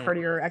will defer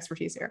to your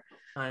expertise here.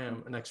 I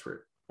am an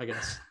expert, I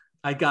guess.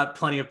 I got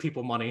plenty of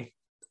people money.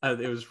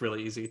 It was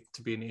really easy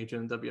to be an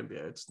agent in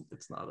WNBA.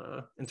 It's not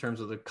in terms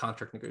of the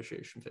contract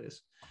negotiation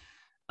phase.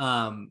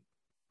 But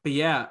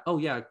yeah,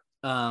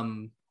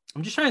 I'm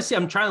just trying to see.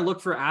 I'm trying to look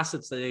for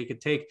assets that they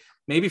could take,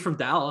 maybe from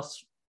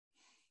Dallas.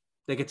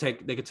 They could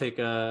take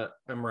a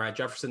Mariah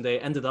Jefferson. They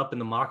ended up in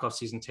the mock-off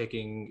season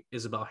taking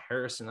Isabel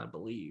Harrison, I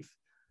believe.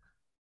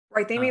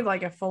 Right, they made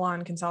like a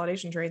full-on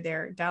consolidation trade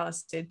there.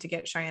 Dallas did to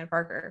get Cheyenne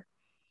Parker.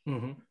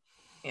 Mm-hmm.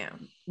 Yeah,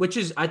 which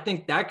is, I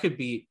think that could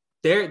be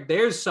there.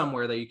 There's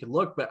somewhere that you could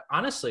look, but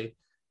honestly,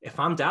 if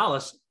I'm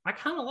Dallas, I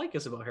kind of like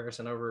Isabel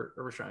Harrison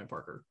over Cheyenne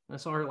Parker. I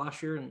saw her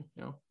last year, and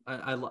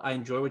I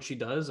enjoy what she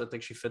does. I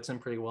think she fits in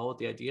pretty well with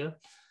the idea.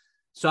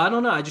 So I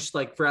don't know. I just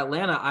like for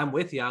Atlanta, I'm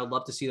with you. I'd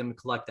love to see them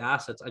collect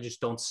assets. I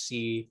just don't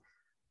see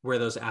where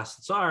those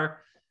assets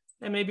are,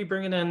 and maybe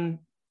bringing in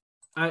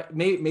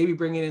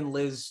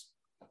Liz.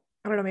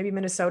 I don't know. Maybe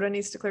Minnesota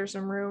needs to clear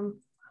some room.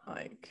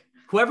 Like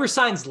whoever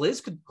signs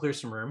Liz could clear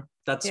some room.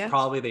 That's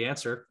probably the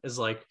answer. Is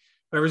like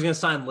whoever's going to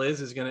sign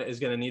Liz is going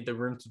to need the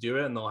room to do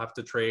it, and they'll have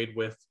to trade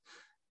with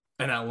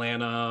an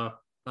Atlanta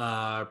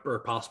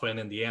or possibly an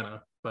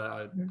Indiana.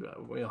 But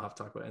we don't have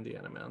to talk about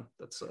Indiana, man.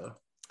 It's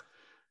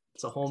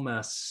a whole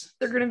mess.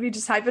 They're going to be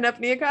just hyping up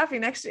Nia Coffey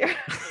next year.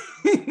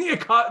 Nia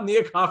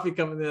Coffey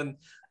coming in,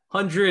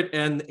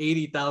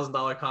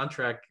 $180,000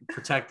 contract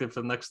protected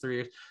for the next 3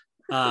 years.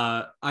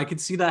 I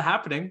could see that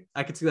happening.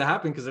 Because they're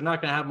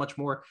not going to have much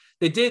more.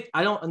 They did.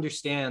 I don't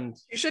understand.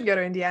 You should go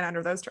to Indiana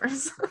under those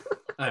terms.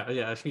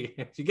 Yeah, if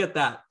you get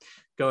that,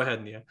 go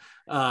ahead, Nia.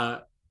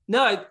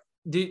 No,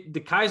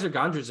 the Kaiser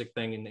Gondrzik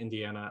thing in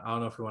Indiana, I don't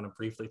know if we want to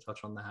briefly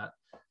touch on that.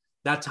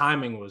 That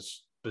timing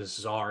was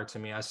bizarre to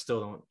me. I still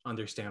don't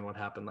understand what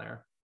happened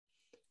there.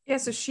 Yeah,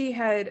 so she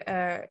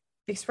had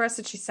expressed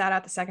that she sat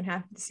out the second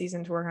half of the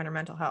season to work on her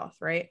mental health,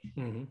 right?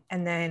 Mm-hmm.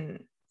 And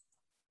then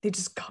they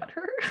just cut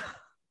her.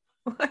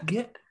 Like,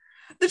 yeah.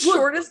 The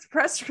shortest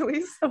press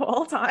release of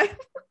all time.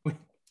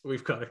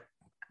 We've cut her.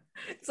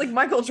 It's like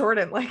Michael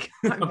Jordan, like,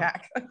 I'm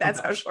back. That's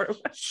how short it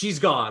was. She's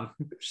gone.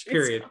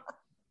 Period. Gone.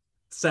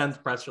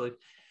 Send press release.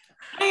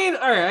 I mean,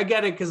 all right, I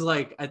get it, because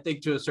like I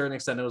think to a certain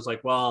extent it was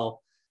like,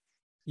 well,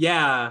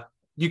 yeah,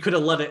 you could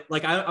have let it.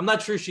 Like I'm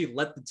not sure she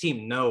let the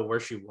team know where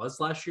she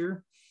was last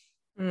year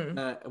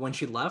when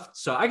she left.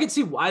 So I could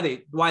see why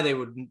they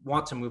would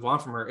want to move on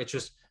from her. It's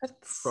just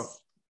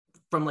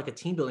from like a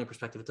team building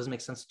perspective, it doesn't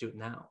make sense to do it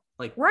now.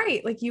 Like,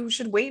 right, like you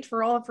should wait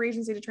for all of free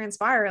agency to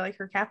transpire. Like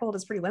her cap hold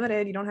is pretty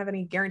limited. You don't have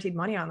any guaranteed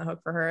money on the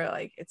hook for her.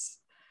 Like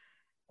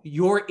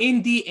you're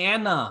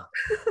Indiana.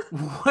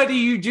 What are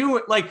you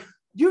doing? Like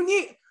you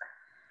need.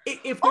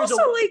 If there's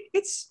also like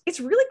it's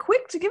really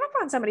quick to give up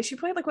on somebody. She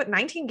played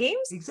 19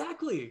 games.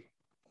 Exactly.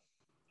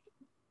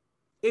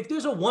 If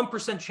there's a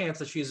 1% chance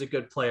that she's a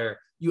good player,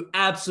 you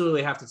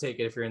absolutely have to take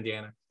it if you're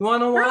Indiana. You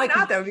want to know why? Probably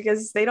not though,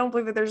 because they don't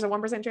believe that there's a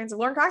 1% chance of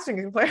Lauren Coxton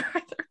being a player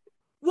either.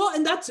 Well,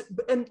 and that's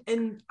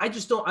and I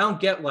don't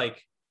get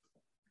like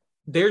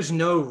there's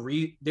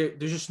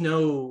just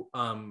no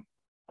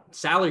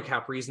salary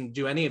cap reason to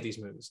do any of these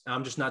moves.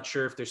 I'm just not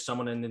sure if there's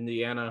someone in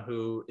Indiana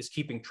who is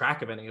keeping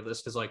track of any of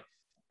this, because like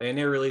they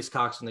didn't release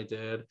Cox when they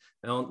did.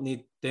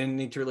 They didn't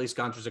need to release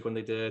Gondrzik when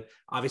they did.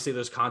 Obviously,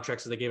 those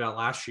contracts that they gave out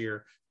last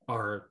year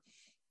are,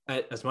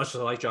 as much as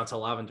I like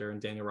Jontel Lavender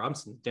and Daniel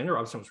Robinson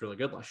was really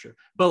good last year.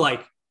 But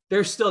like,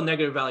 they're still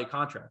negative value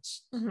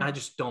contracts. Mm-hmm. I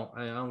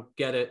don't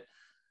get it.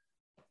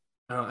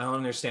 I don't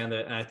understand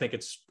it. And I think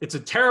it's a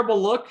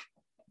terrible look,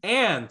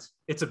 and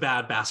it's a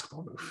bad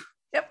basketball move.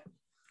 Yep.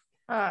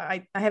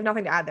 I have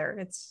nothing to add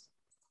there.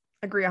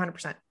 Agree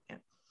 100%. Yeah.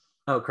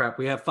 Oh crap.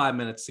 We have 5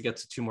 minutes to get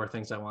to two more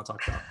things I want to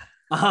talk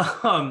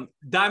about.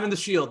 Diamond the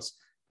Shields.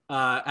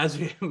 As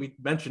we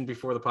mentioned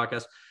before the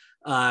podcast,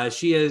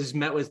 she has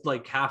met with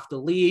like half the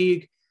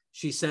league.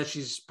 She says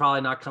she's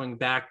probably not coming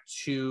back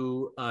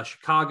to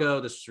Chicago.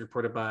 This was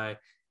reported by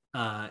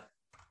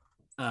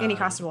Annie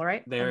Costable,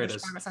 right? There it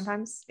is. Chicago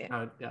Sometimes.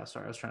 Yeah.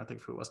 Sorry, I was trying to think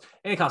of who it was.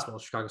 Annie Costable,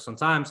 Chicago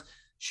Sometimes.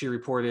 She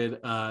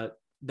reported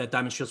that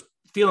Diamond Shields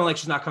feeling like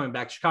she's not coming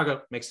back to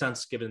Chicago. Makes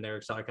sense given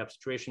their salary cap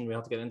situation. We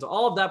have to get into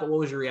all of that. But what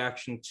was your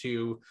reaction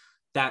to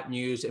that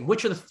news? And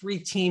which of the three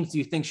teams do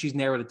you think she's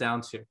narrowed it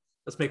down to?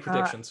 Let's make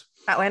predictions.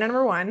 Atlanta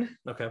number one.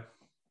 Okay.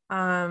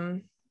 I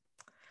don't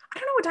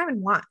know what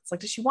Diamond wants. Like,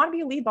 does she want to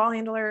be a lead ball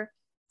handler?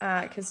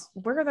 Because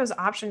where are those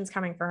options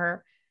coming for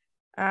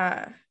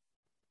her?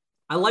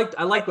 I like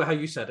how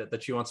you said it,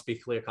 that she wants to be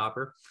Kalia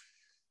Copper.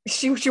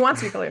 She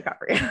wants to be Kalia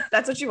Copper. Yeah,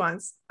 that's what she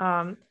wants.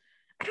 I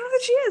don't know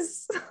that she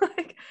is.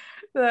 Like,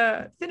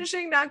 the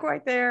finishing not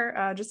quite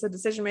there. Just the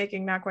decision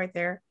making not quite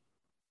there.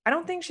 I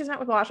don't think she's met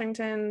with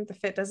Washington. The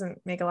fit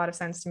doesn't make a lot of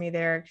sense to me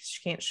there because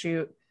she can't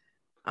shoot.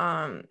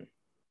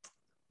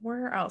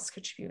 Where else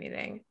could she be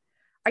meeting?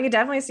 I could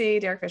definitely see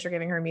Derek Fisher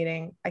giving her a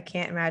meeting. I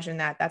can't imagine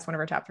that that's one of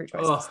her top three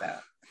choices though.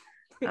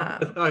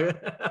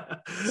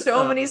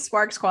 So many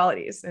Sparks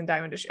qualities in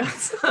Diamond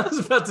Shields. I was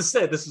about to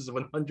say this is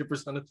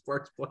 100% a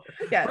Sparks player.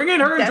 Yeah, bring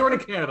in her and Jordan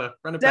Canada.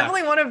 Run it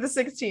definitely back. One of the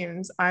 6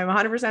 teams. I'm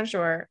 100%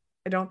 sure.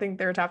 I don't think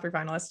they're a top 3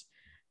 finalist.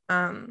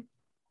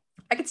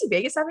 I could see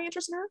Vegas having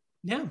interest in her.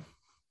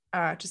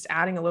 Yeah. Just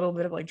adding a little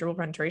bit of like dribble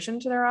penetration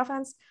to their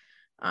offense.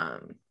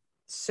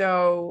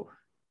 So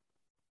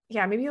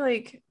yeah, maybe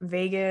like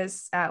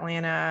Vegas,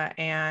 Atlanta,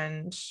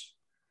 and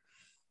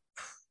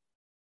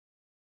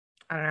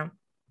I don't know.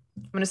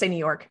 I'm going to say New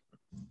York.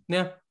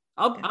 Yeah.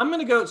 I'm going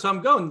to go. So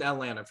I'm going to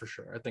Atlanta for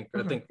sure. I think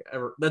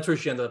that's where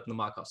she ended up in the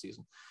mock-off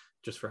season,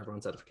 just for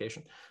everyone's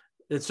edification.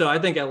 And so I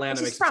think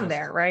Atlanta makes from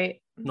there,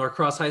 right?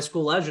 Norcross High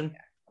School legend,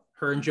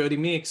 her and Jody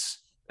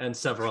Meeks, and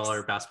several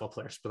other basketball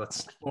players. But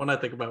that's when I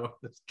think about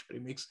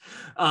Jody Meeks.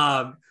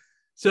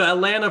 So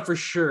Atlanta for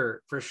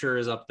sure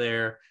is up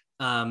there.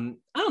 I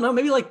don't know,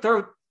 maybe like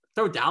throw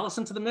Dallas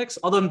into the mix.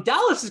 Although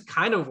Dallas is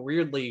kind of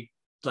weirdly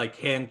like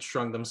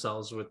hamstrung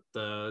themselves with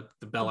the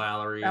Bella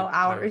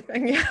Allery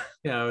thing. Yeah.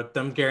 Yeah, with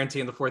them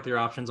guaranteeing the 4th year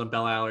options on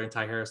Bella Allery and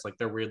Ty Harris, like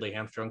they're weirdly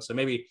hamstrung. So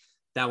maybe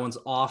that one's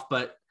off.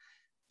 But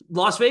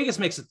Las Vegas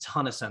makes a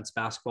ton of sense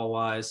basketball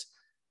wise.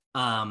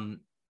 And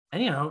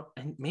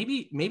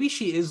maybe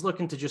she is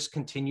looking to just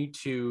continue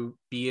to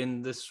be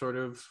in this sort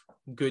of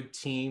good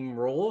team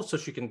role so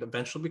she can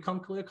eventually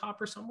become Kalia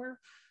Copper somewhere.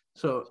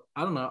 So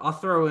I don't know. I'll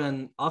throw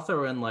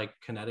in like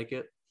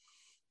Connecticut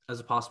as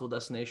a possible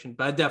destination,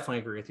 but I definitely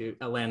agree with you.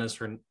 Atlanta's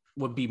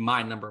would be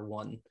my number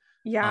one.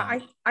 Yeah,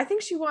 I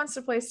think she wants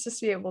a place to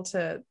be able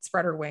to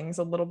spread her wings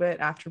a little bit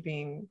after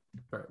being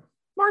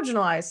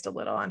marginalized a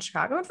little on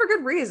Chicago, and for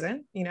good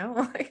reason,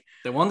 like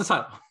they won the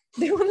title.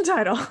 They won the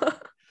title.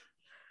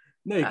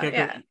 No, you can't.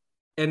 Yeah.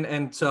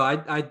 And so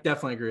I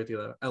definitely agree with you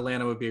though.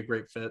 Atlanta would be a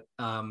great fit.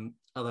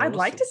 I'd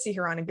like to see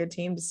her on a good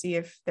team to see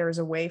if there's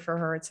a way for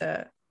her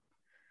to,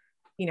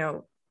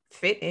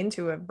 fit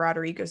into a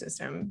broader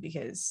ecosystem,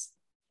 because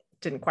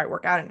it didn't quite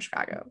work out in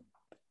Chicago.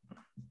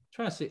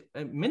 Trying to see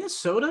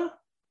Minnesota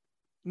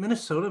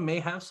may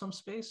have some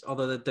space,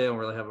 although that they don't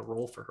really have a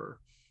role for her.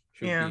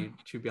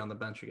 She'd be on the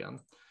bench again.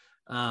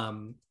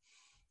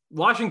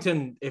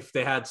 Washington, if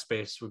they had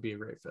space, would be a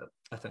great fit,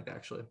 I think,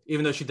 actually.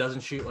 Even though she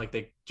doesn't shoot, like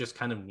they just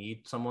kind of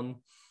need someone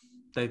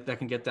that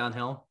can get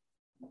downhill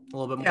a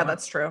little bit more. Yeah,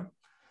 that's true.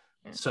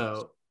 Yeah.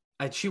 So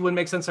she would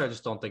make sense there. I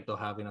just don't think they'll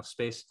have enough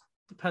space,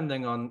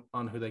 depending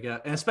on who they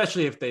get. And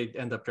especially if they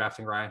end up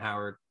drafting Ryan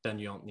Howard, then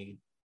you don't need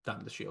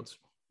Diamond Shields.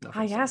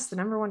 Yes, the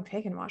number 1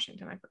 pick in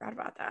Washington. I forgot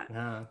about that.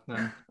 Yeah,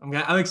 no.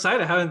 I'm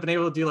excited. I haven't been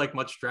able to do like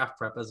much draft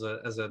prep as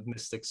a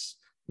Mystics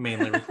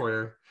mainly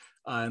reporter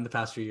in the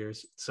past few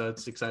years. So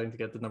it's exciting to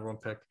get the number 1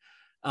 pick.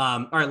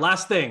 All right,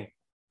 last thing.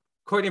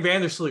 Courtney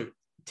Vandersloot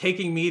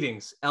taking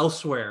meetings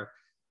elsewhere.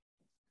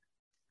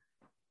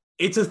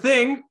 It's a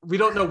thing. We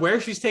don't know where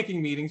she's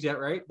taking meetings yet,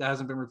 right? That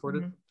hasn't been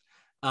reported.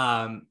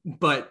 Mm-hmm.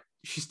 But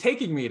she's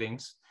taking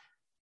meetings.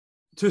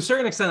 To a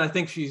certain extent, I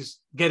think she's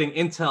getting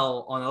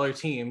intel on other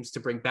teams to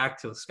bring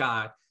back to the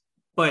Sky.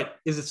 But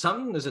is it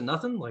something? Is it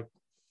nothing? Like,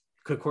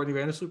 could Courtney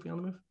Vandersloot be on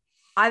the move?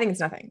 I think it's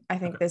nothing. I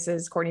think this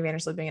is Courtney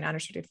Vandersloot being an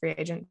unrestricted free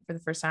agent for the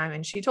first time.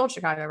 And she told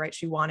Chicago, right,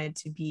 she wanted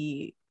to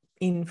be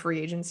in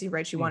free agency,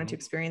 right? She wanted to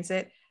experience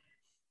it.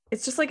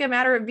 It's just like a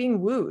matter of being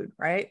wooed,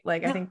 right?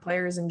 Like, I think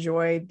players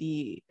enjoy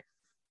the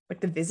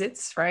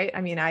visits, right?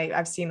 I mean,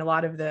 I've seen a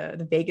lot of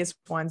the Vegas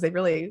ones. They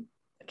really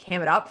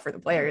cam it up for the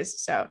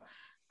players. So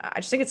I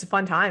just think it's a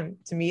fun time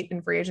to meet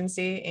in free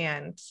agency.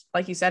 And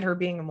like you said, her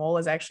being a mole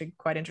is actually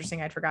quite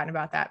interesting. I'd forgotten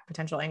about that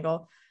potential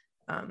angle.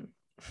 I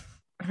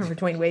remember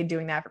Dwayne Wade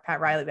doing that for Pat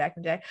Riley back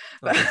in the day.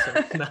 But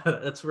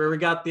that's where we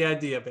got the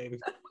idea, baby.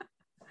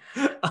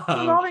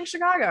 Involving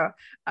Chicago.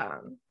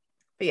 But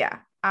yeah,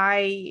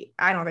 I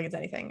don't think it's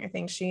anything. I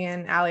think she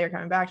and Allie are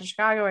coming back to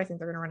Chicago. I think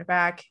they're going to run it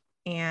back.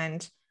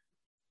 And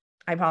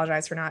I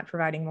apologize for not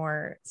providing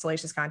more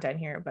salacious content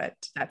here, but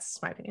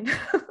that's my opinion.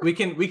 we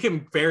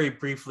can very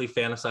briefly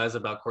fantasize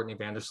about Courtney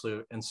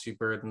Vandersloot and Sue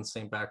Bird in the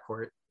same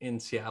backcourt in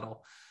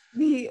Seattle.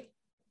 The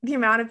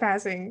amount of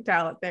passing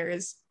talent there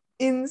is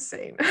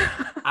insane.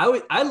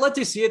 I'd love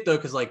to see it though,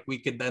 because like we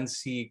could then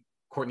see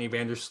Courtney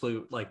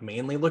Vandersloot like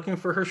mainly looking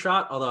for her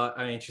shot. Although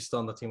I mean she's still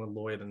on the team with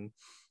Lloyd and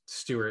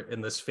Stewart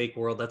in this fake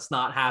world. That's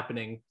not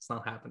happening. It's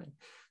not happening.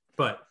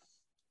 But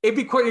it'd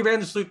be Courtney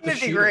Vandersloot.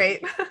 It'd be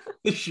great.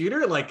 The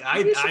shooter, like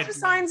she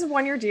just signs a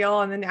 1-year deal,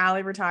 and then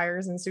Allie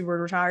retires and Sue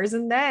Bird retires,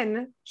 and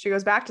then she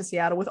goes back to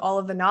Seattle with all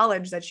of the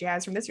knowledge that she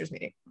has from this year's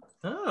meeting.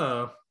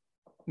 Oh,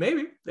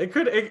 maybe it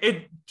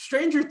could.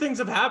 Stranger things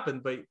have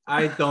happened, but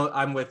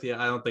I'm with you.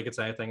 I don't think it's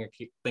anything.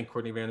 I think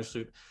Courtney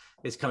Vandersloot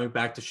is coming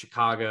back to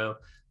Chicago,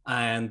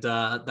 and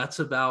that's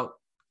about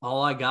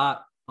all I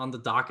got on the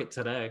docket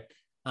today.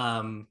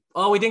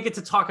 We didn't get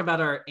to talk about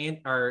our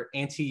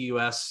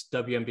anti-US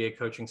WNBA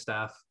coaching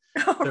staff.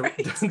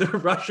 The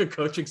Russia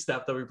coaching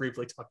staff that we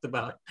briefly talked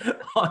about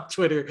on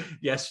Twitter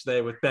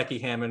yesterday with Becky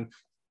Hammond,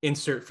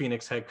 insert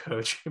Phoenix head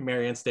coach,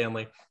 Marianne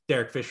Stanley,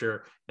 Derek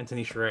Fisher, and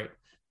Tanisha Wright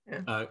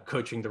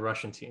coaching the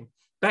Russian team.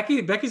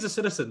 Becky's a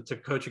citizen to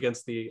coach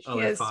against the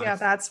other 5. Yeah,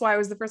 that's why it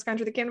was the first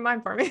country that came to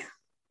mind for me.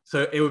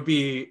 So it would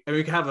be, and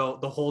we could have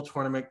the whole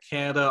tournament,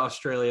 Canada,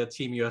 Australia,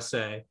 Team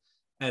USA,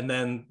 and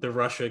then the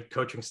Russia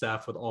coaching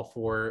staff with all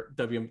 4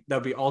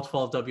 that'd be all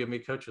 12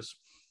 WNBA coaches.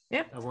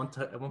 Yeah. At one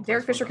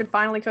Derek Fisher could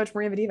finally coach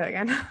Maria Vadiva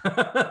again.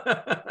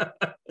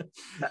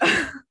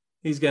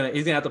 he's gonna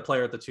have to play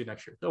her at the 2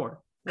 next year. Don't worry.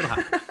 It'll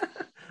happen.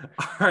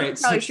 All right.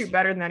 Probably shoot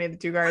better than any of the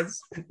 2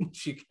 guards.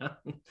 She can.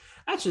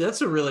 Actually,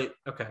 that's a really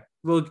okay.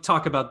 We'll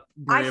talk about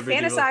Maria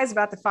Vadiva. Fantasize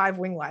about the 5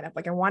 wing lineup.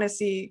 Like I want to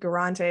see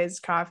Garantes,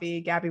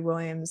 Coffey, Gabby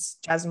Williams,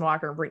 Jasmine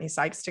Walker, and Brittany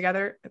Sykes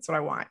together. That's what I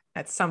want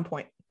at some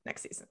point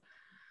next season.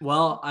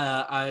 Well,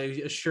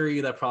 I assure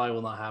you that probably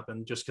will not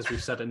happen just because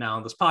we've said it now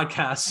on this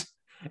podcast.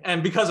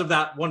 And because of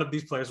that, one of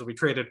these players will be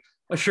traded,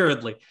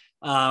 assuredly.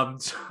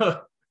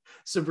 So,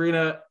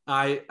 Sabreena,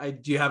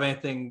 do you have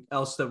anything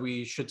else that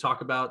we should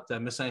talk about? Did I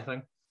miss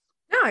anything?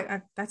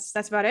 No,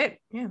 that's about it.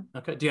 Yeah.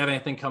 Okay. Do you have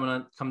anything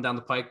coming down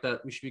the pike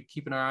that we should be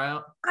keeping our eye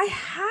out? I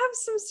have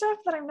some stuff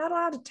that I'm not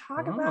allowed to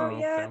talk about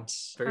yet.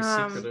 Okay. Very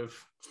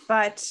secretive.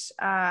 But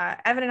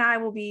Evan and I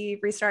will be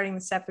restarting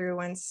the step through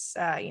once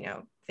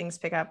things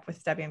pick up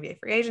with WNBA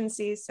free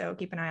agency. So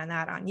keep an eye on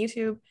that on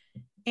YouTube.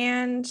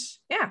 And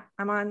yeah,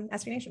 I'm on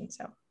SB Nation,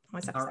 so my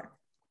stuff's there.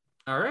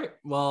 All right.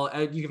 Well,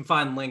 you can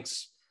find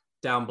links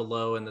down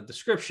below in the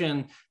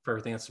description for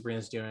everything that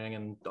Sabreena's doing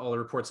and all the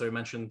reports that we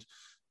mentioned.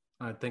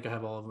 I think I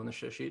have all of them on the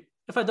show sheet.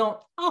 If I don't,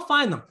 I'll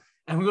find them.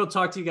 And we will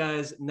talk to you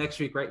guys next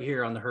week right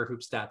here on the Her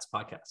Hoop Stats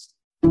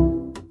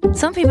podcast.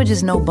 Some people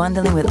just know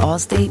bundling with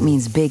Allstate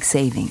means big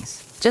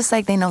savings. Just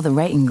like they know the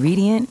right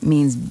ingredient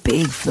means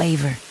big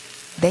flavor.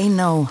 they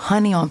know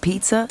honey on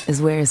pizza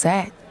is where it's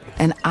at.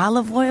 And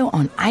olive oil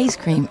on ice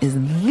cream is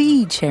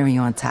the cherry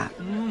on top.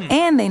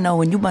 And they know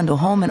when you bundle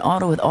home and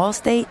auto with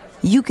Allstate,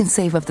 you can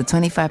save up to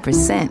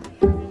 25%.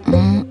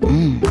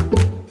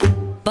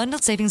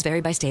 Bundled savings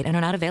vary by state and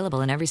are not available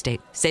in every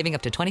state. Saving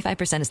up to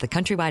 25% is the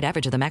countrywide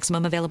average of the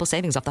maximum available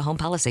savings off the home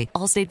policy.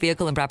 Allstate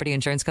Vehicle and Property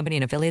Insurance Company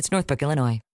and Affiliates, Northbrook, Illinois.